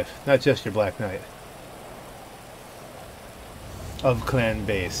real life. Not just your Black Knight. Of Clan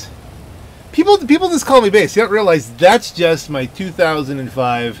Base. People just call me Base. You don't realize that's just my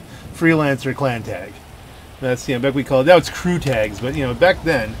 2005 freelancer clan tag. That's, you know, back we call it, now it's crew tags, but you know, back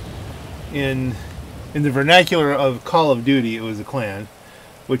then, in the vernacular of Call of Duty, it was a clan,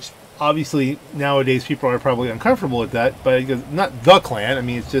 which obviously nowadays people are probably uncomfortable with that, but it's not the clan. I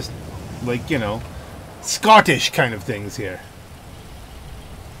mean, it's just like, you know, Scottish kind of things here.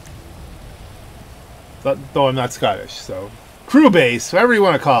 But, though I'm not Scottish, so crew base, whatever you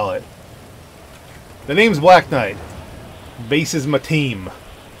want to call it. The name's Black Knight. Base is my team.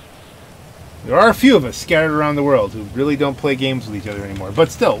 There are a few of us scattered around the world who really don't play games with each other anymore, but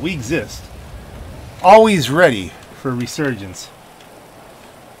still, we exist. Always ready for resurgence.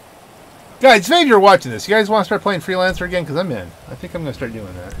 Guys, if you're watching this, you guys want to start playing Freelancer again? Because I'm in. I think I'm going to start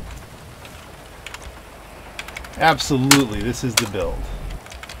doing that. Absolutely, this is the build.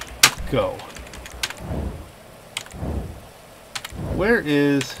 Go. Where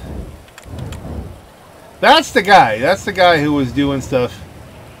is... That's the guy. That's the guy who was doing stuff.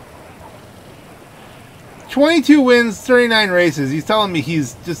 22 wins, 39 races. He's telling me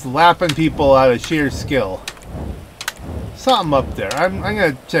he's just lapping people out of sheer skill. Something up there. I'm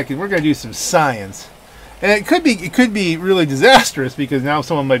gonna check it. We're gonna do some science, and it could be really disastrous because now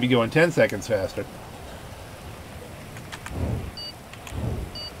someone might be going 10 seconds faster.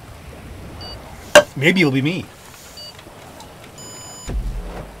 Maybe it'll be me.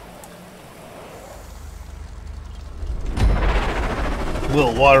 A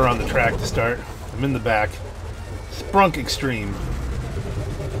little water on the track to start. I'm in the back. Sprunk Extreme.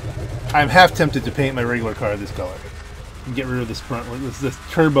 I'm half tempted to paint my regular car this color. And get rid of the Sprunk. This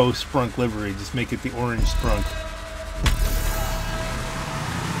turbo Sprunk livery. Just make it the orange Sprunk.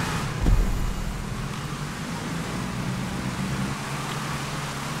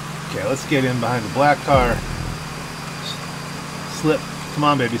 Okay, let's get in behind the black car. Slip. Come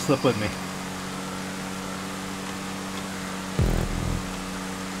on, baby. Slip with me.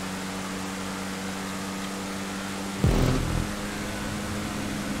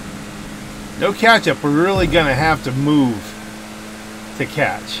 No catch-up. We're really going to have to move to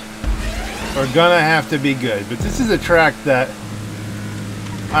catch. We're going to have to be good. But this is a track that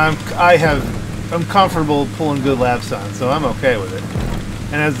I'm comfortable pulling good laps on, so I'm okay with it.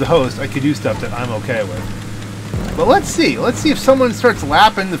 And as the host, I could do stuff that I'm okay with. But let's see. Let's see if someone starts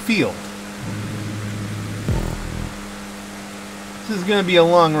lapping the field. This is going to be a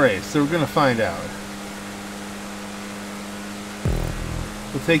long race, so we're going to find out.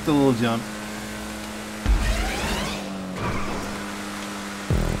 We'll take the little jump.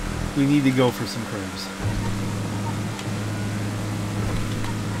 We need to go for some curves.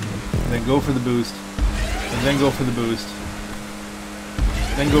 And then go for the boost. And then go for the boost.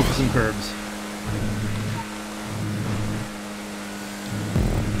 Then go for some curbs.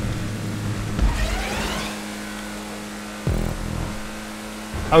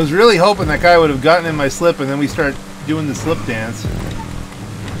 I was really hoping that guy would have gotten in my slip and then we start doing the slip dance.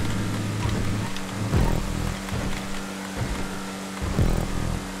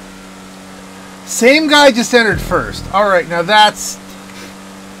 Same guy just entered first. Alright, now that's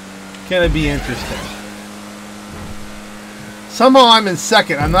gonna be interesting. Somehow I'm in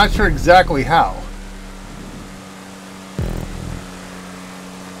second. I'm not sure exactly how.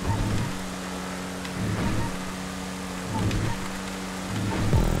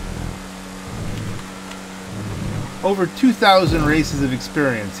 Over 2,000 races of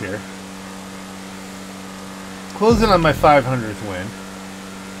experience here. Closing on my 500th win.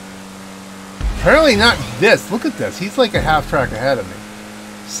 Apparently not this. Look at this. He's like a half track ahead of me.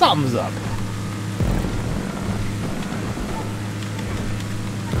 Something's up.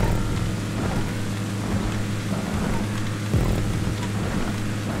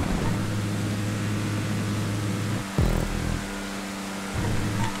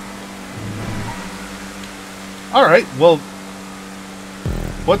 Alright, well,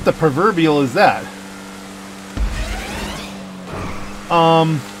 what the proverbial is that?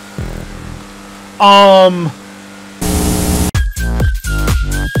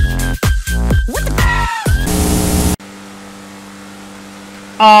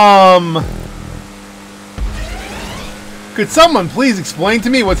 Could someone please explain to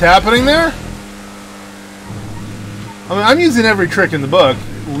me what's happening there? I mean, I'm using every trick in the book,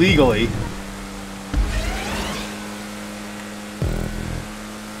 legally.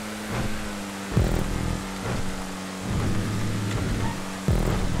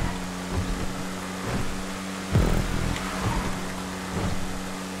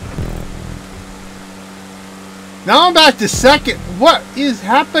 Now I'm back to second. What is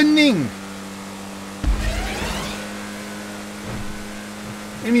happening?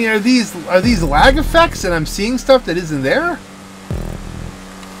 I mean, are these lag effects and I'm seeing stuff that isn't there?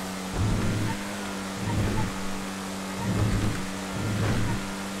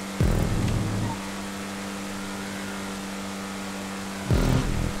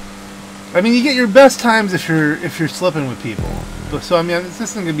 I mean, you get your best times if you're slipping with people. So I mean, this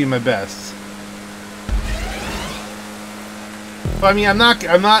isn't gonna be my best. But I mean, I'm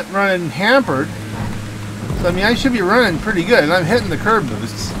not running hampered. So I mean, I should be running pretty good, and I'm hitting the curb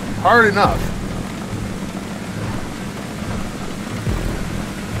boosts hard enough.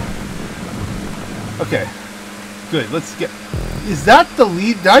 Okay, good. Let's get. Is that the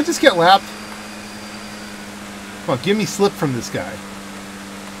lead? Did I just get lapped? Come on, give me slip from this guy.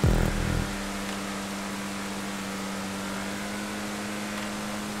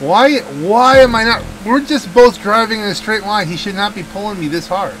 Why am I not? We're just both driving in a straight line. He should not be pulling me this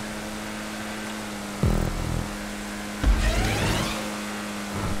hard.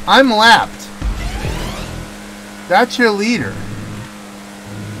 I'm lapped. That's your leader.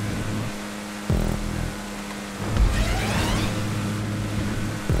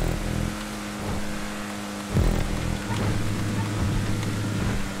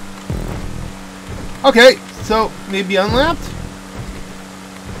 Okay, so maybe unlapped?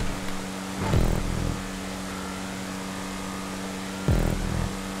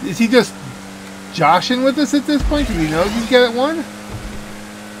 Is he just joshing with us at this point because he knows he's got one?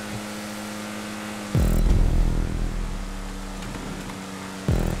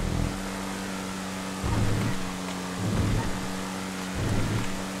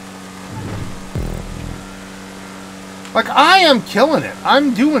 Like, I am killing it.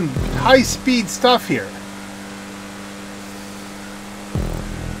 I'm doing high-speed stuff here.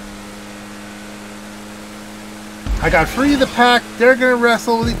 I got free of the pack. They're going to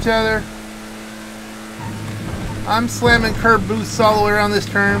wrestle with each other. I'm slamming curb boosts all the way around this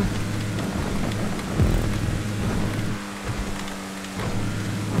turn.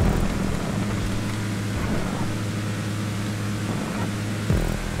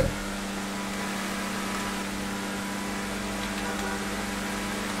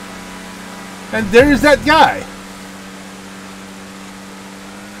 And there's that guy.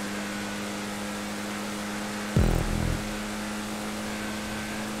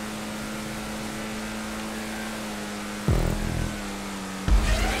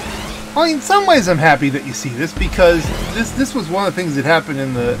 Well, in some ways I'm happy that you see this, because this was one of the things that happened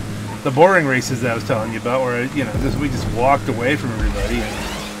in the boring races that I was telling you about, where we just walked away from everybody.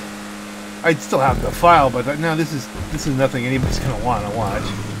 And I'd still have the file, but no, this is nothing anybody's gonna want to watch.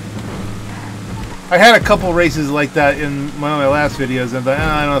 I had a couple races like that in one of my last videos, and I thought,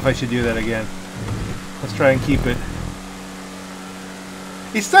 I don't know if I should do that again. Let's try and keep it.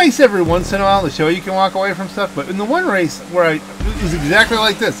 It's nice every once in a while to show you can walk away from stuff, but in the one race where it was exactly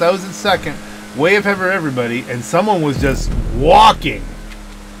like this. I was in second, way ahead of everybody, and someone was just walking.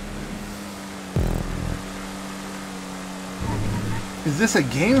 Is this a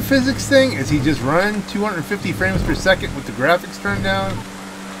game physics thing? Is he just running 250 frames per second with the graphics turned down?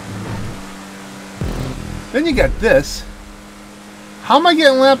 Then you got this. How am I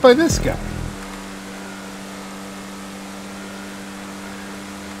getting lapped by this guy?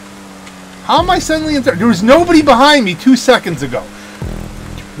 How am I suddenly in third? There was nobody behind me 2 seconds ago.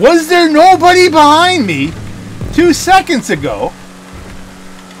 Was there nobody behind me 2 seconds ago?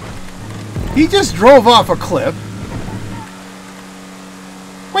 He just drove off a cliff.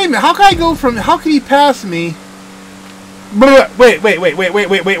 Wait a minute, how can I go from... How can he pass me... Wait.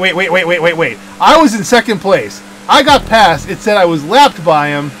 I was in second place. I got past. It said I was lapped by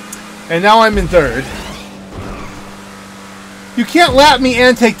him, and now I'm in third. You can't lap me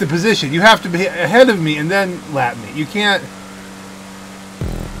and take the position. You have to be ahead of me and then lap me. You can't...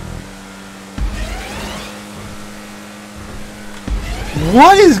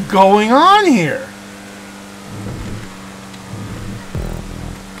 What is going on here?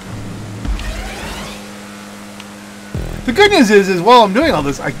 The good news is while I'm doing all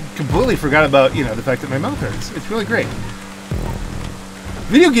this, I completely forgot about, the fact that my mouth hurts. It's really great.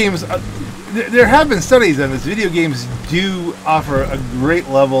 Video games, there have been studies on this. Video games do offer a great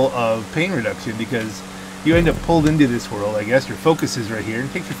level of pain reduction, because you end up pulled into this world. I guess your focus is right here,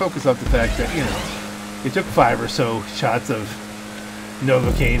 and take your focus off the fact that you took 5 or so shots of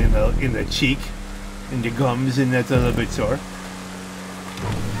Novocaine in the cheek, in your gums, and that's a little bit sore.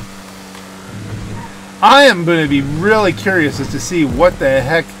 I am going to be really curious as to see what the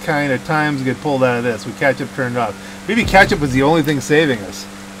heck kind of times get pulled out of this with catch-up turned off. Maybe catch-up was the only thing saving us.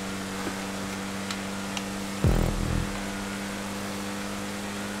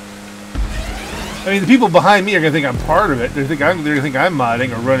 I mean, the people behind me are going to think I'm part of it. They're going to think I'm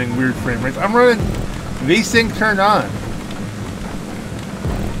modding or running weird frame rates. I'm running VSync turned on.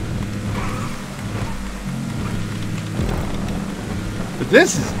 But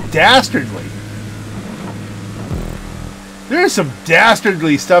this is dastardly. There's some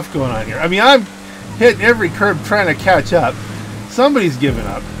dastardly stuff going on here. I mean, I'm hitting every curb trying to catch up. Somebody's giving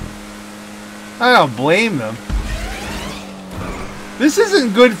up. I don't blame them. This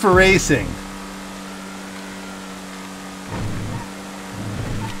isn't good for racing.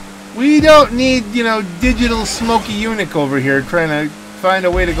 We don't need, digital Smokey Unic over here trying to find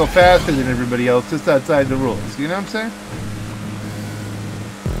a way to go faster than everybody else just outside the rules. You know what I'm saying?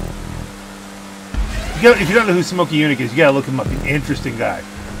 If you don't know who Smokey Unic is, you gotta look him up. He's an interesting guy.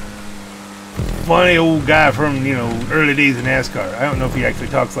 Funny old guy from, early days in NASCAR. I don't know if he actually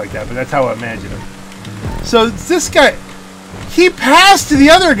talks like that, but that's how I imagine him. So this guy, he passed the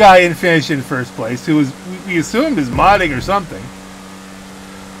other guy and finished in first place, who was, we assumed, is modding or something.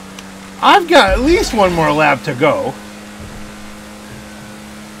 I've got at least one more lap to go.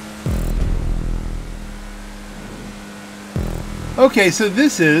 Okay, so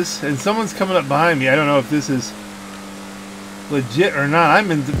this is, and someone's coming up behind me. I don't know if this is legit or not. I'm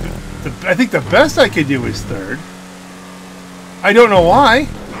in I think the best I could do is third. I don't know why.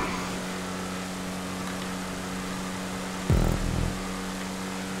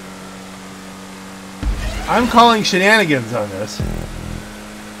 I'm calling shenanigans on this.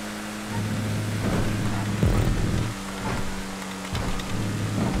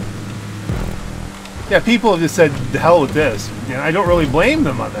 Yeah, people have just said, the hell with this. And I don't really blame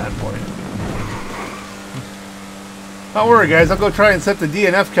them on that point. Don't worry, guys. I'll go try and set the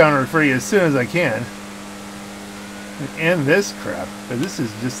DNF counter for you as soon as I can. And end this crap. But this is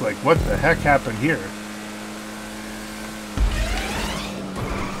just like, what the heck happened here?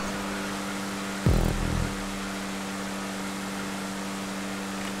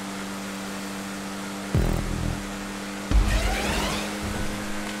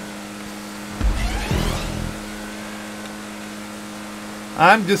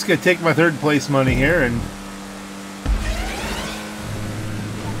 I'm just going to take my third place money here and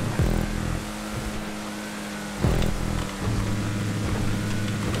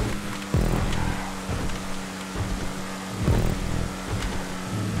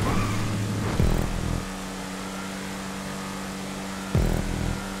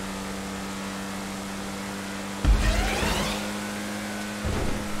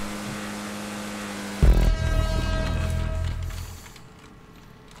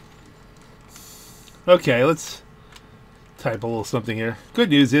okay, let's type a little something here. Good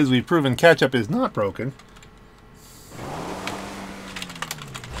news is we've proven catch-up is not broken.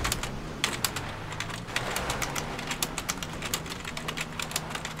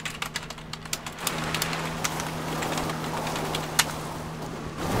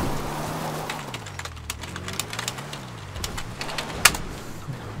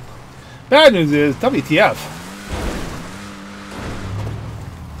 Bad news is WTF.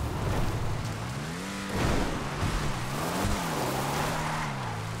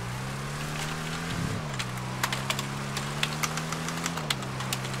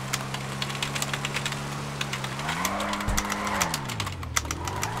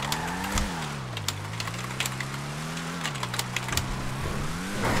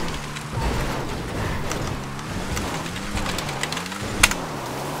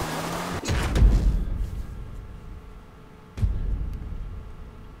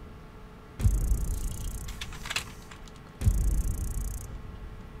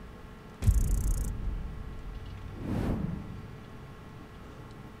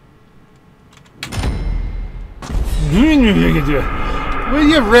 When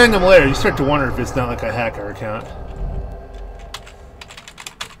you have random layers, you start to wonder if it's not like a hacker account.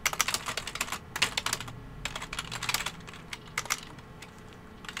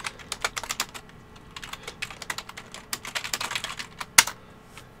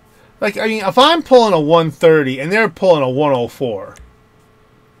 Like, I mean, if I'm pulling a 130 and they're pulling a 104...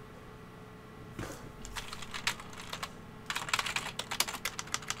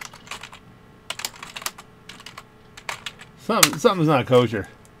 Something's not kosher.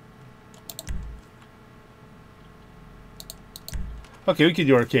 Okay, we could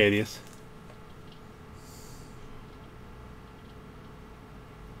do Arcadius.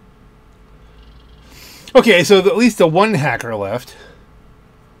 Okay, so at least the one hacker left.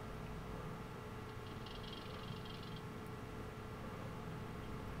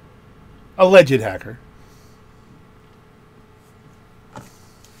 Alleged hacker.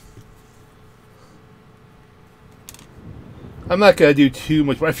 I'm not going to do too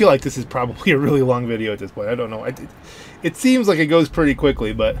much. I feel like this is probably a really long video at this point. I don't know. It seems like it goes pretty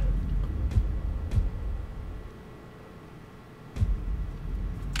quickly, but...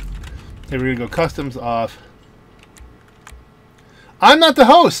 Okay, we're going to go customs off. I'm not the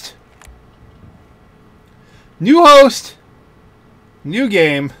host! New host! New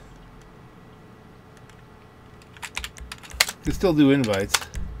game. Can still do invites.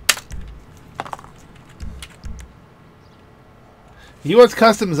 He wants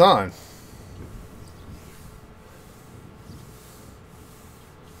customs on.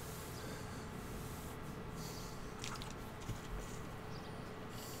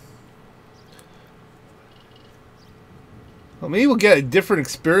 Well, maybe we'll get a different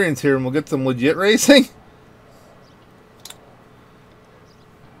experience here and we'll get some legit racing.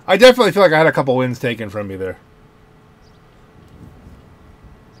 I definitely feel like I had a couple wins taken from me there.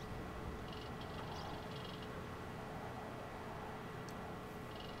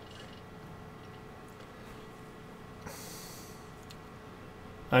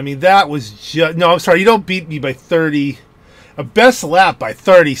 I mean, that was just... No, I'm sorry. You don't beat me by 30... A best lap by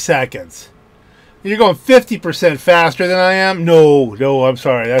 30 seconds. You're going 50% faster than I am? No, I'm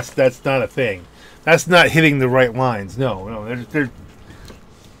sorry. That's not a thing. That's not hitting the right lines. No. They're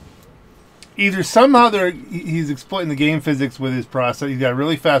either somehow he's exploiting the game physics with his processor. He's got a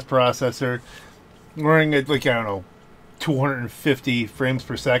really fast processor. Running at, like, I don't know, 250 frames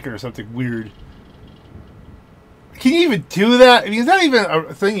per second or something weird. Can you even do that? I mean, is that even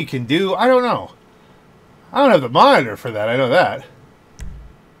a thing you can do? I don't know. I don't have the monitor for that. I know that.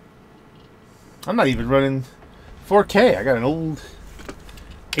 I'm not even running 4K. I got an old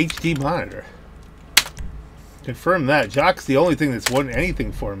HD monitor. Confirm that. Jock's the only thing that's won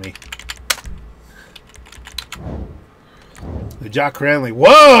anything for me. The Jock Cranley.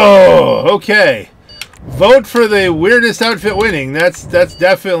 Whoa! Okay. Vote for the weirdest outfit winning. That's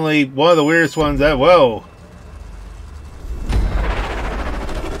definitely one of the weirdest ones. Whoa.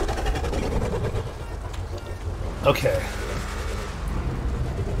 Okay.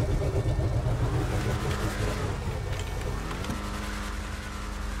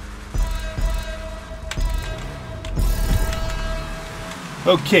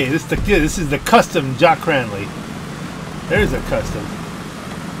 Okay, this is the custom Jock Cranley. There's a custom.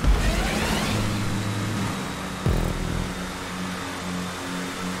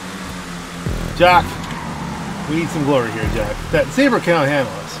 Jock, we need some glory here, Jock. That Saber cannot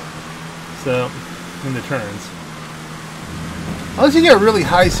handle us. So, in the turns. Unless you get a really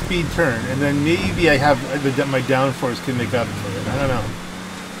high speed turn, and then maybe I have my downforce can make up for it. I don't know.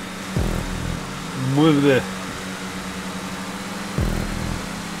 Move the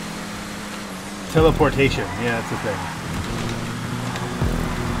teleportation. Yeah, that's the thing.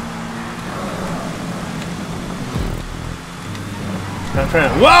 Not trying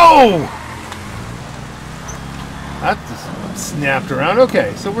to. Whoa! That just snapped around.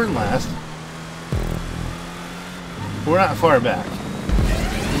 Okay, so we're in last. We're not far back.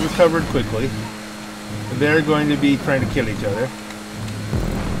 We recovered quickly. They're going to be trying to kill each other.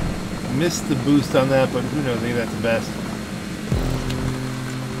 Missed the boost on that, but who knows? Maybe that's the best.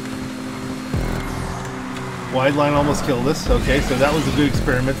 Wide line almost killed us. Okay, so that was a good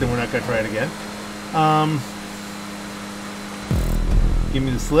experiment, and we're not going to try it again. Give me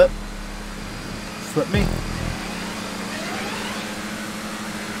the slip. Slip me.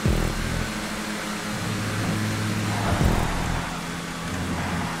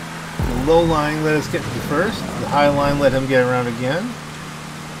 The low line let us get to the first. The high line let him get around again.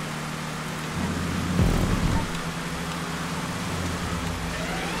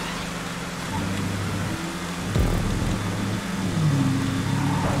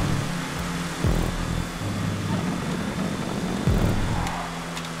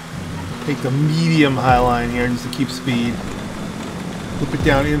 Take the medium high line here just to keep speed. Whip it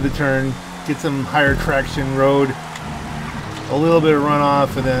down into the turn. Get some higher traction road. A little bit of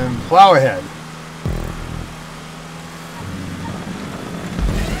runoff and then plow ahead.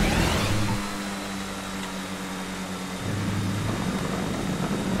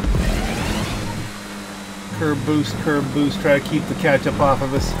 Curb boost, try to keep the catch up off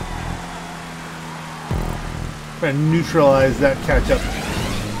of us. Try to neutralize that catch up.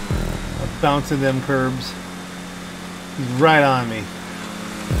 Bouncing them curbs. He's right on me.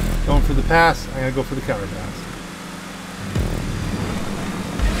 Going for the pass. I'm going to go for the counter pass.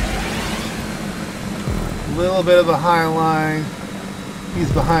 A little bit of a high line. He's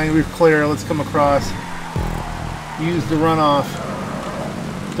behind. We're clear. Let's come across. Use the runoff.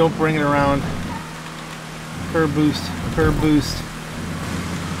 Don't bring it around. Curb boost. Curb boost.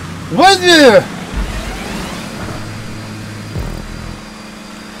 What the?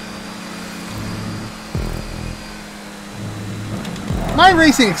 My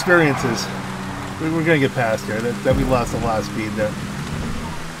racing experiences. We're going to get past here. That we lost a lot of speed there.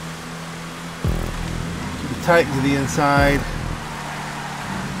 Tight to the inside.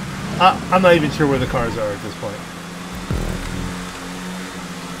 I'm not even sure where the cars are at this point.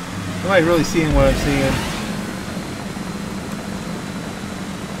 Am I really seeing what I'm seeing?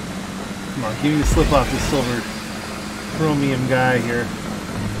 Come on, give me the slip off this silver chromium guy here.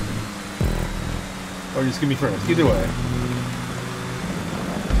 Or just give me first. Either way.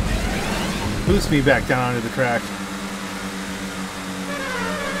 Boost me back down onto the track.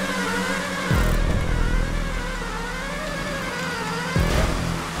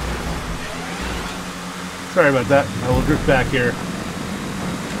 Sorry about that. I will drift back here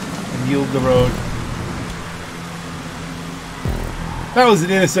and yield the road. That was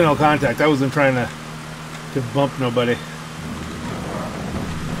an incidental contact. I wasn't trying to bump nobody.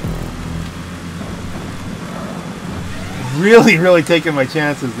 Really, really taking my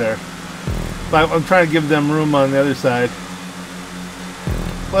chances there. But I'm trying to give them room on the other side.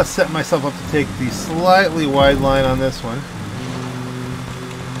 Let's set myself up to take the slightly wide line on this one.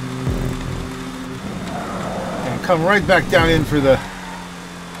 And come right back down in for the...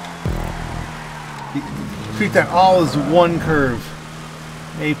 Treat that all as one curve.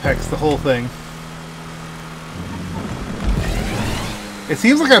 Apex, the whole thing. It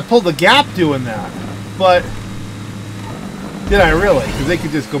seems like I pulled the gap doing that. But... did I really? Because they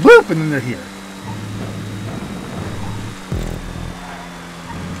could just go boop and then they're here.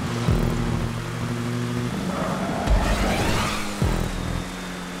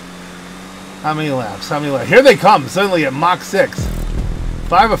 How many laps? How many laps? Here they come, suddenly at Mach 6.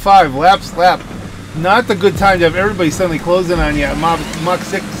 5 of 5, laps, lap. Not the good time to have everybody suddenly closing on you at Mach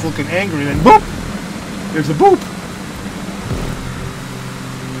 6 looking angry, and then boop! There's a boop!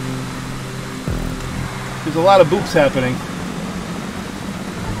 There's a lot of boops happening.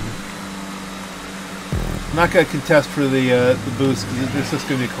 I'm not going to contest for the boost, because this is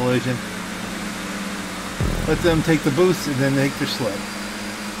going to be a collision. Let them take the boost and then take their slip.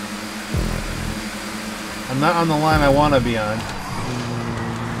 I'm not on the line I want to be on.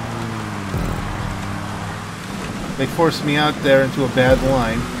 They forced me out there into a bad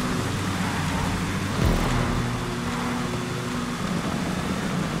line.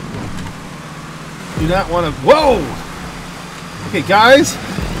 Do not want to... Whoa! Okay, guys.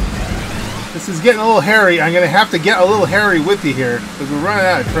 This is getting a little hairy. I'm going to have to get a little hairy with you here, because we're running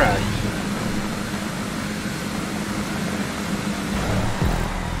out of track.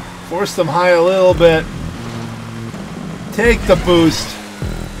 Force them high a little bit. Take the boost.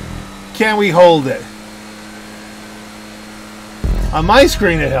 Can we hold it? On my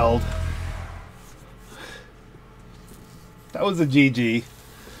screen it held. That was a GG.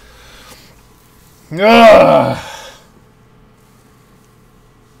 Ugh.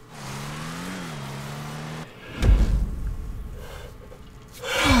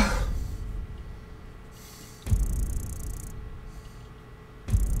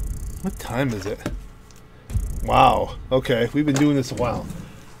 What time is it? Wow. Okay, we've been doing this a while.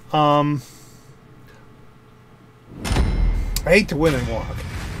 I hate to win and walk.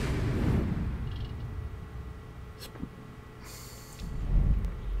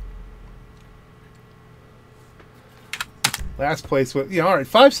 Last place with, all right,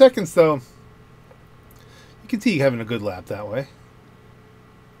 5 seconds though. You can see you having a good lap that way.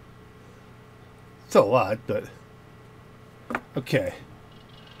 It's a lot, but okay.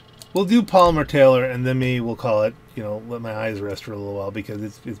 We'll do Palmer Taylor, and then we'll call it. Let my eyes rest for a little while,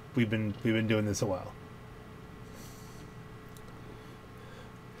 because we've been doing this a while.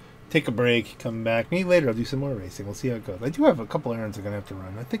 Take a break, come back. Maybe later I'll do some more racing. We'll see how it goes. I do have a couple errands I'm gonna have to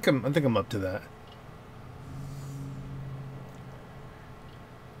run. I think I'm up to that.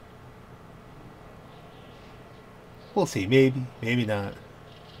 We'll see. Maybe, maybe not.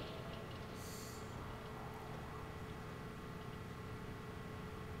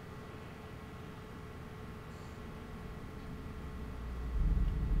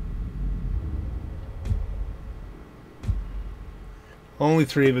 Only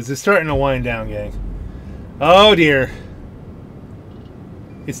 3 of us. It's starting to wind down, gang. Oh dear.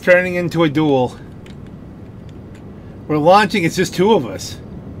 It's turning into a duel. We're launching. It's just 2 of us.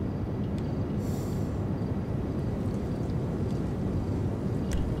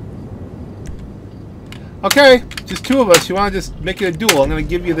 Okay, just two of us. You want to just make it a duel? I'm going to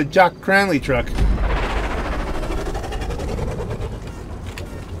give you the Jock Cranley truck.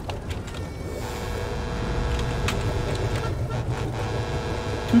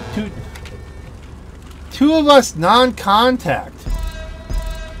 Toot toot. Two of us non-contact.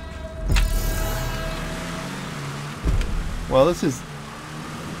 Well, this is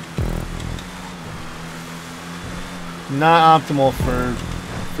not optimal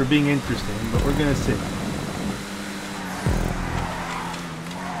for being interesting, but we're gonna see.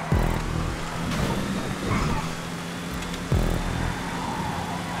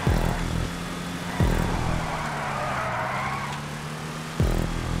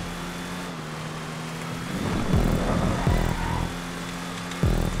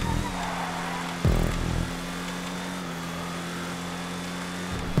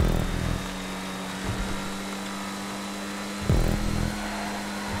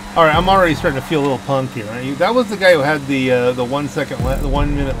 All right, I'm already starting to feel a little punked here. Right? That was the guy who had the 1 second, the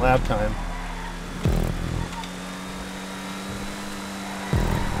 1 minute lap time.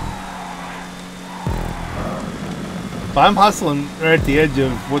 But I'm hustling right at the edge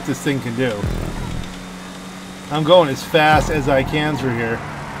of what this thing can do. I'm going as fast as I can through here,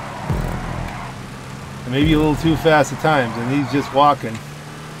 and maybe a little too fast at times. And he's just walking.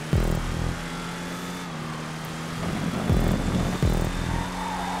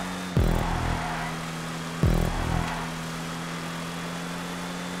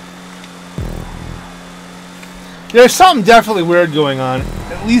 There's something definitely weird going on,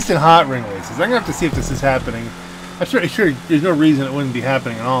 at least in Hotring races. I'm going to have to see if this is happening. I'm sure there's no reason it wouldn't be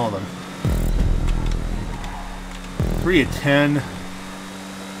happening in all of them. 3 of 10.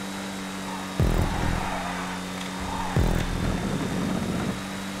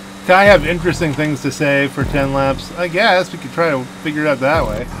 Can I have interesting things to say for 10 laps? I guess we could try to figure it out that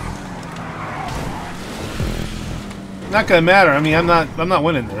way. Not going to matter. I mean, I'm not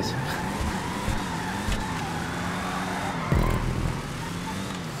winning this.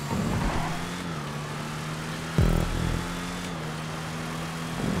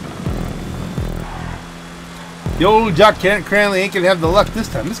 The old Jock Cranley ain't gonna have the luck this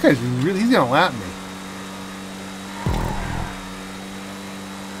time. This guy's really, he's gonna lap me.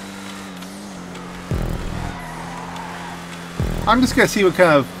 I'm just gonna see what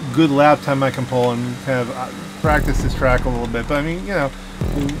kind of good lap time I can pull and kind of practice this track a little bit. But I mean, you know,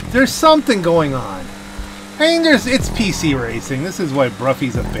 there's something going on. I mean, it's PC racing. This is why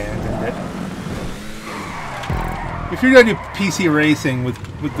Bruffy's abandoned it. If you're gonna do PC racing with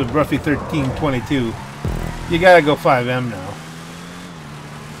the Bruffy 1322, you gotta go 5M now.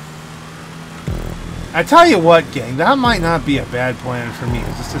 I tell you what, gang, that might not be a bad plan for me.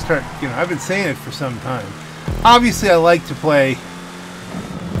 Just to start, you know, I've been saying it for some time. Obviously, I like to play,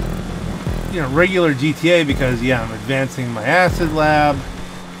 you know, regular GTA because, yeah, I'm advancing my acid lab.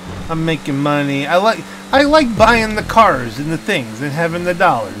 I'm making money. I like buying the cars and the things and having the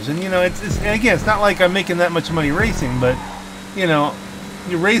dollars. And, you know, and again, it's not like I'm making that much money racing, but, you know,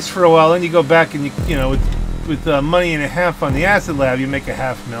 you race for a while, then you go back and you know, with money and a half on the acid lab, you make a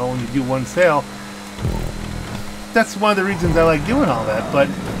 $500,000 and you do one sale. That's one of the reasons I like doing all that. But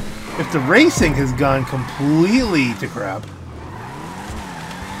if the racing has gone completely to crap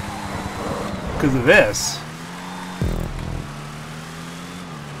because of this,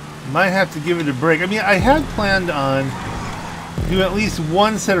 might have to give it a break. I mean, I had planned on doing at least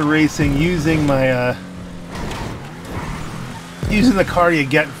one set of racing using my using the car you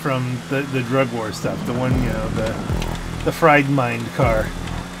get from the drug war stuff, the one, you know, the fried mind car,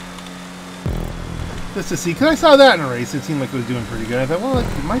 just to see, because I saw that in a race. It seemed like it was doing pretty good. I thought, well,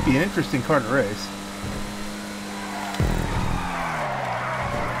 it might be an interesting car to race.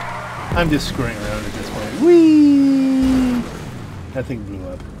 I'm just screwing around at this point. Whee! That thing blew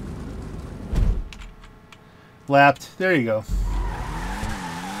up. Lapped. There you go.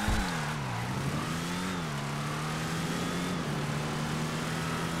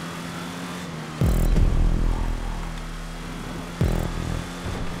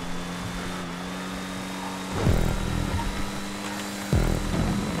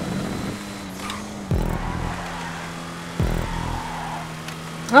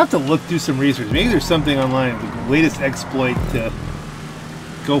 I'll have to do some research. Maybe there's something online, the latest exploit to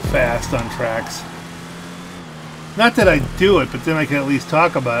go fast on tracks. Not that I do it, but then I can at least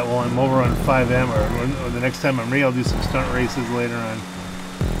talk about it while I'm over on 5M or the next time I'm ready, I'll do some stunt races later on.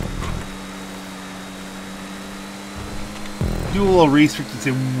 Do a little research and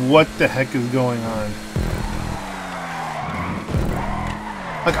see what the heck is going on.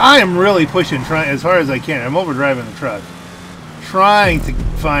 Like, I am really pushing, trying as hard as I can. I'm overdriving the truck. trying to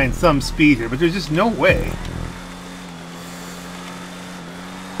find some speed here, but there's just no way.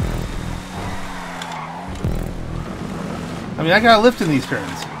 I mean, I gotta lift in these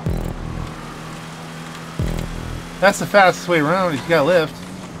turns. That's the fastest way around. You gotta lift.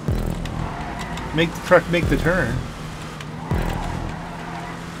 Make the truck make the turn.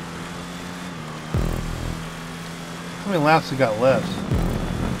 How many laps we got left?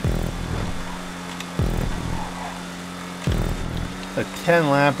 A 10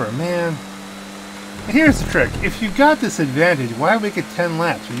 lapper, man. And here's the trick. If you've got this advantage, why make it 10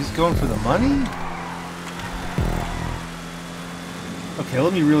 laps? Are you just going for the money? Okay,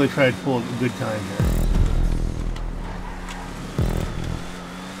 let me really try to pull a good time here.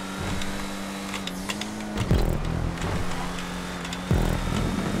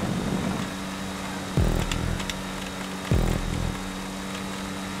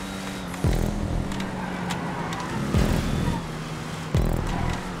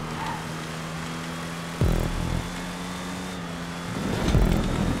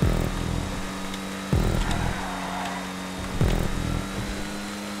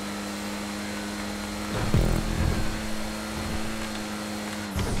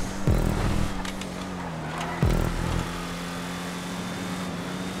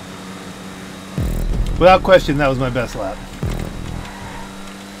 Without question, that was my best lap.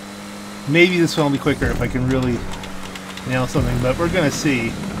 Maybe this one will be quicker if I can really nail something, but we're going to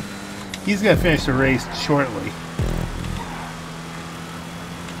see. He's going to finish the race shortly.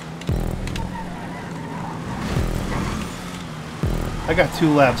 I got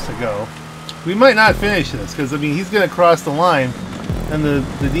 2 laps to go. We might not finish this, because, I mean, he's going to cross the line, and the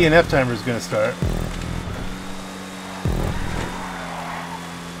DNF timer is going to start.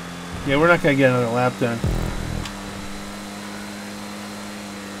 Yeah, we're not going to get another lap done.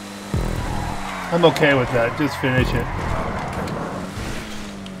 I'm okay with that. Just finish it.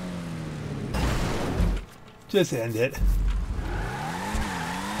 Just end it.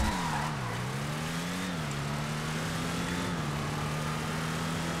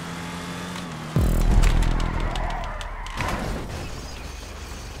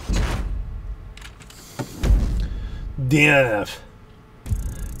 DNF.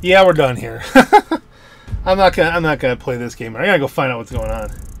 Yeah, we're done here. I'm not gonna play this game. I gotta go find out what's going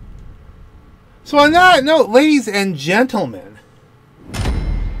on. So on that note, ladies and gentlemen.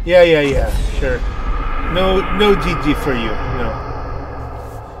 Yeah, sure. No GG for you. No.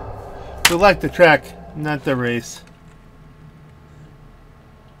 Select the track, not the race.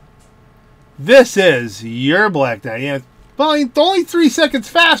 This is your Black Knight. Yeah, well, it's only 3 seconds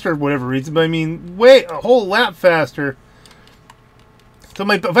faster for whatever reason, but I mean, a whole lap faster. So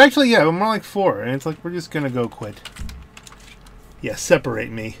actually, yeah, I'm more like 4, and it's like we're just gonna go quit. Yeah,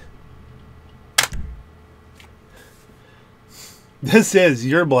 separate me. This is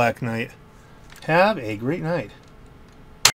your Black Knight. Have a great night.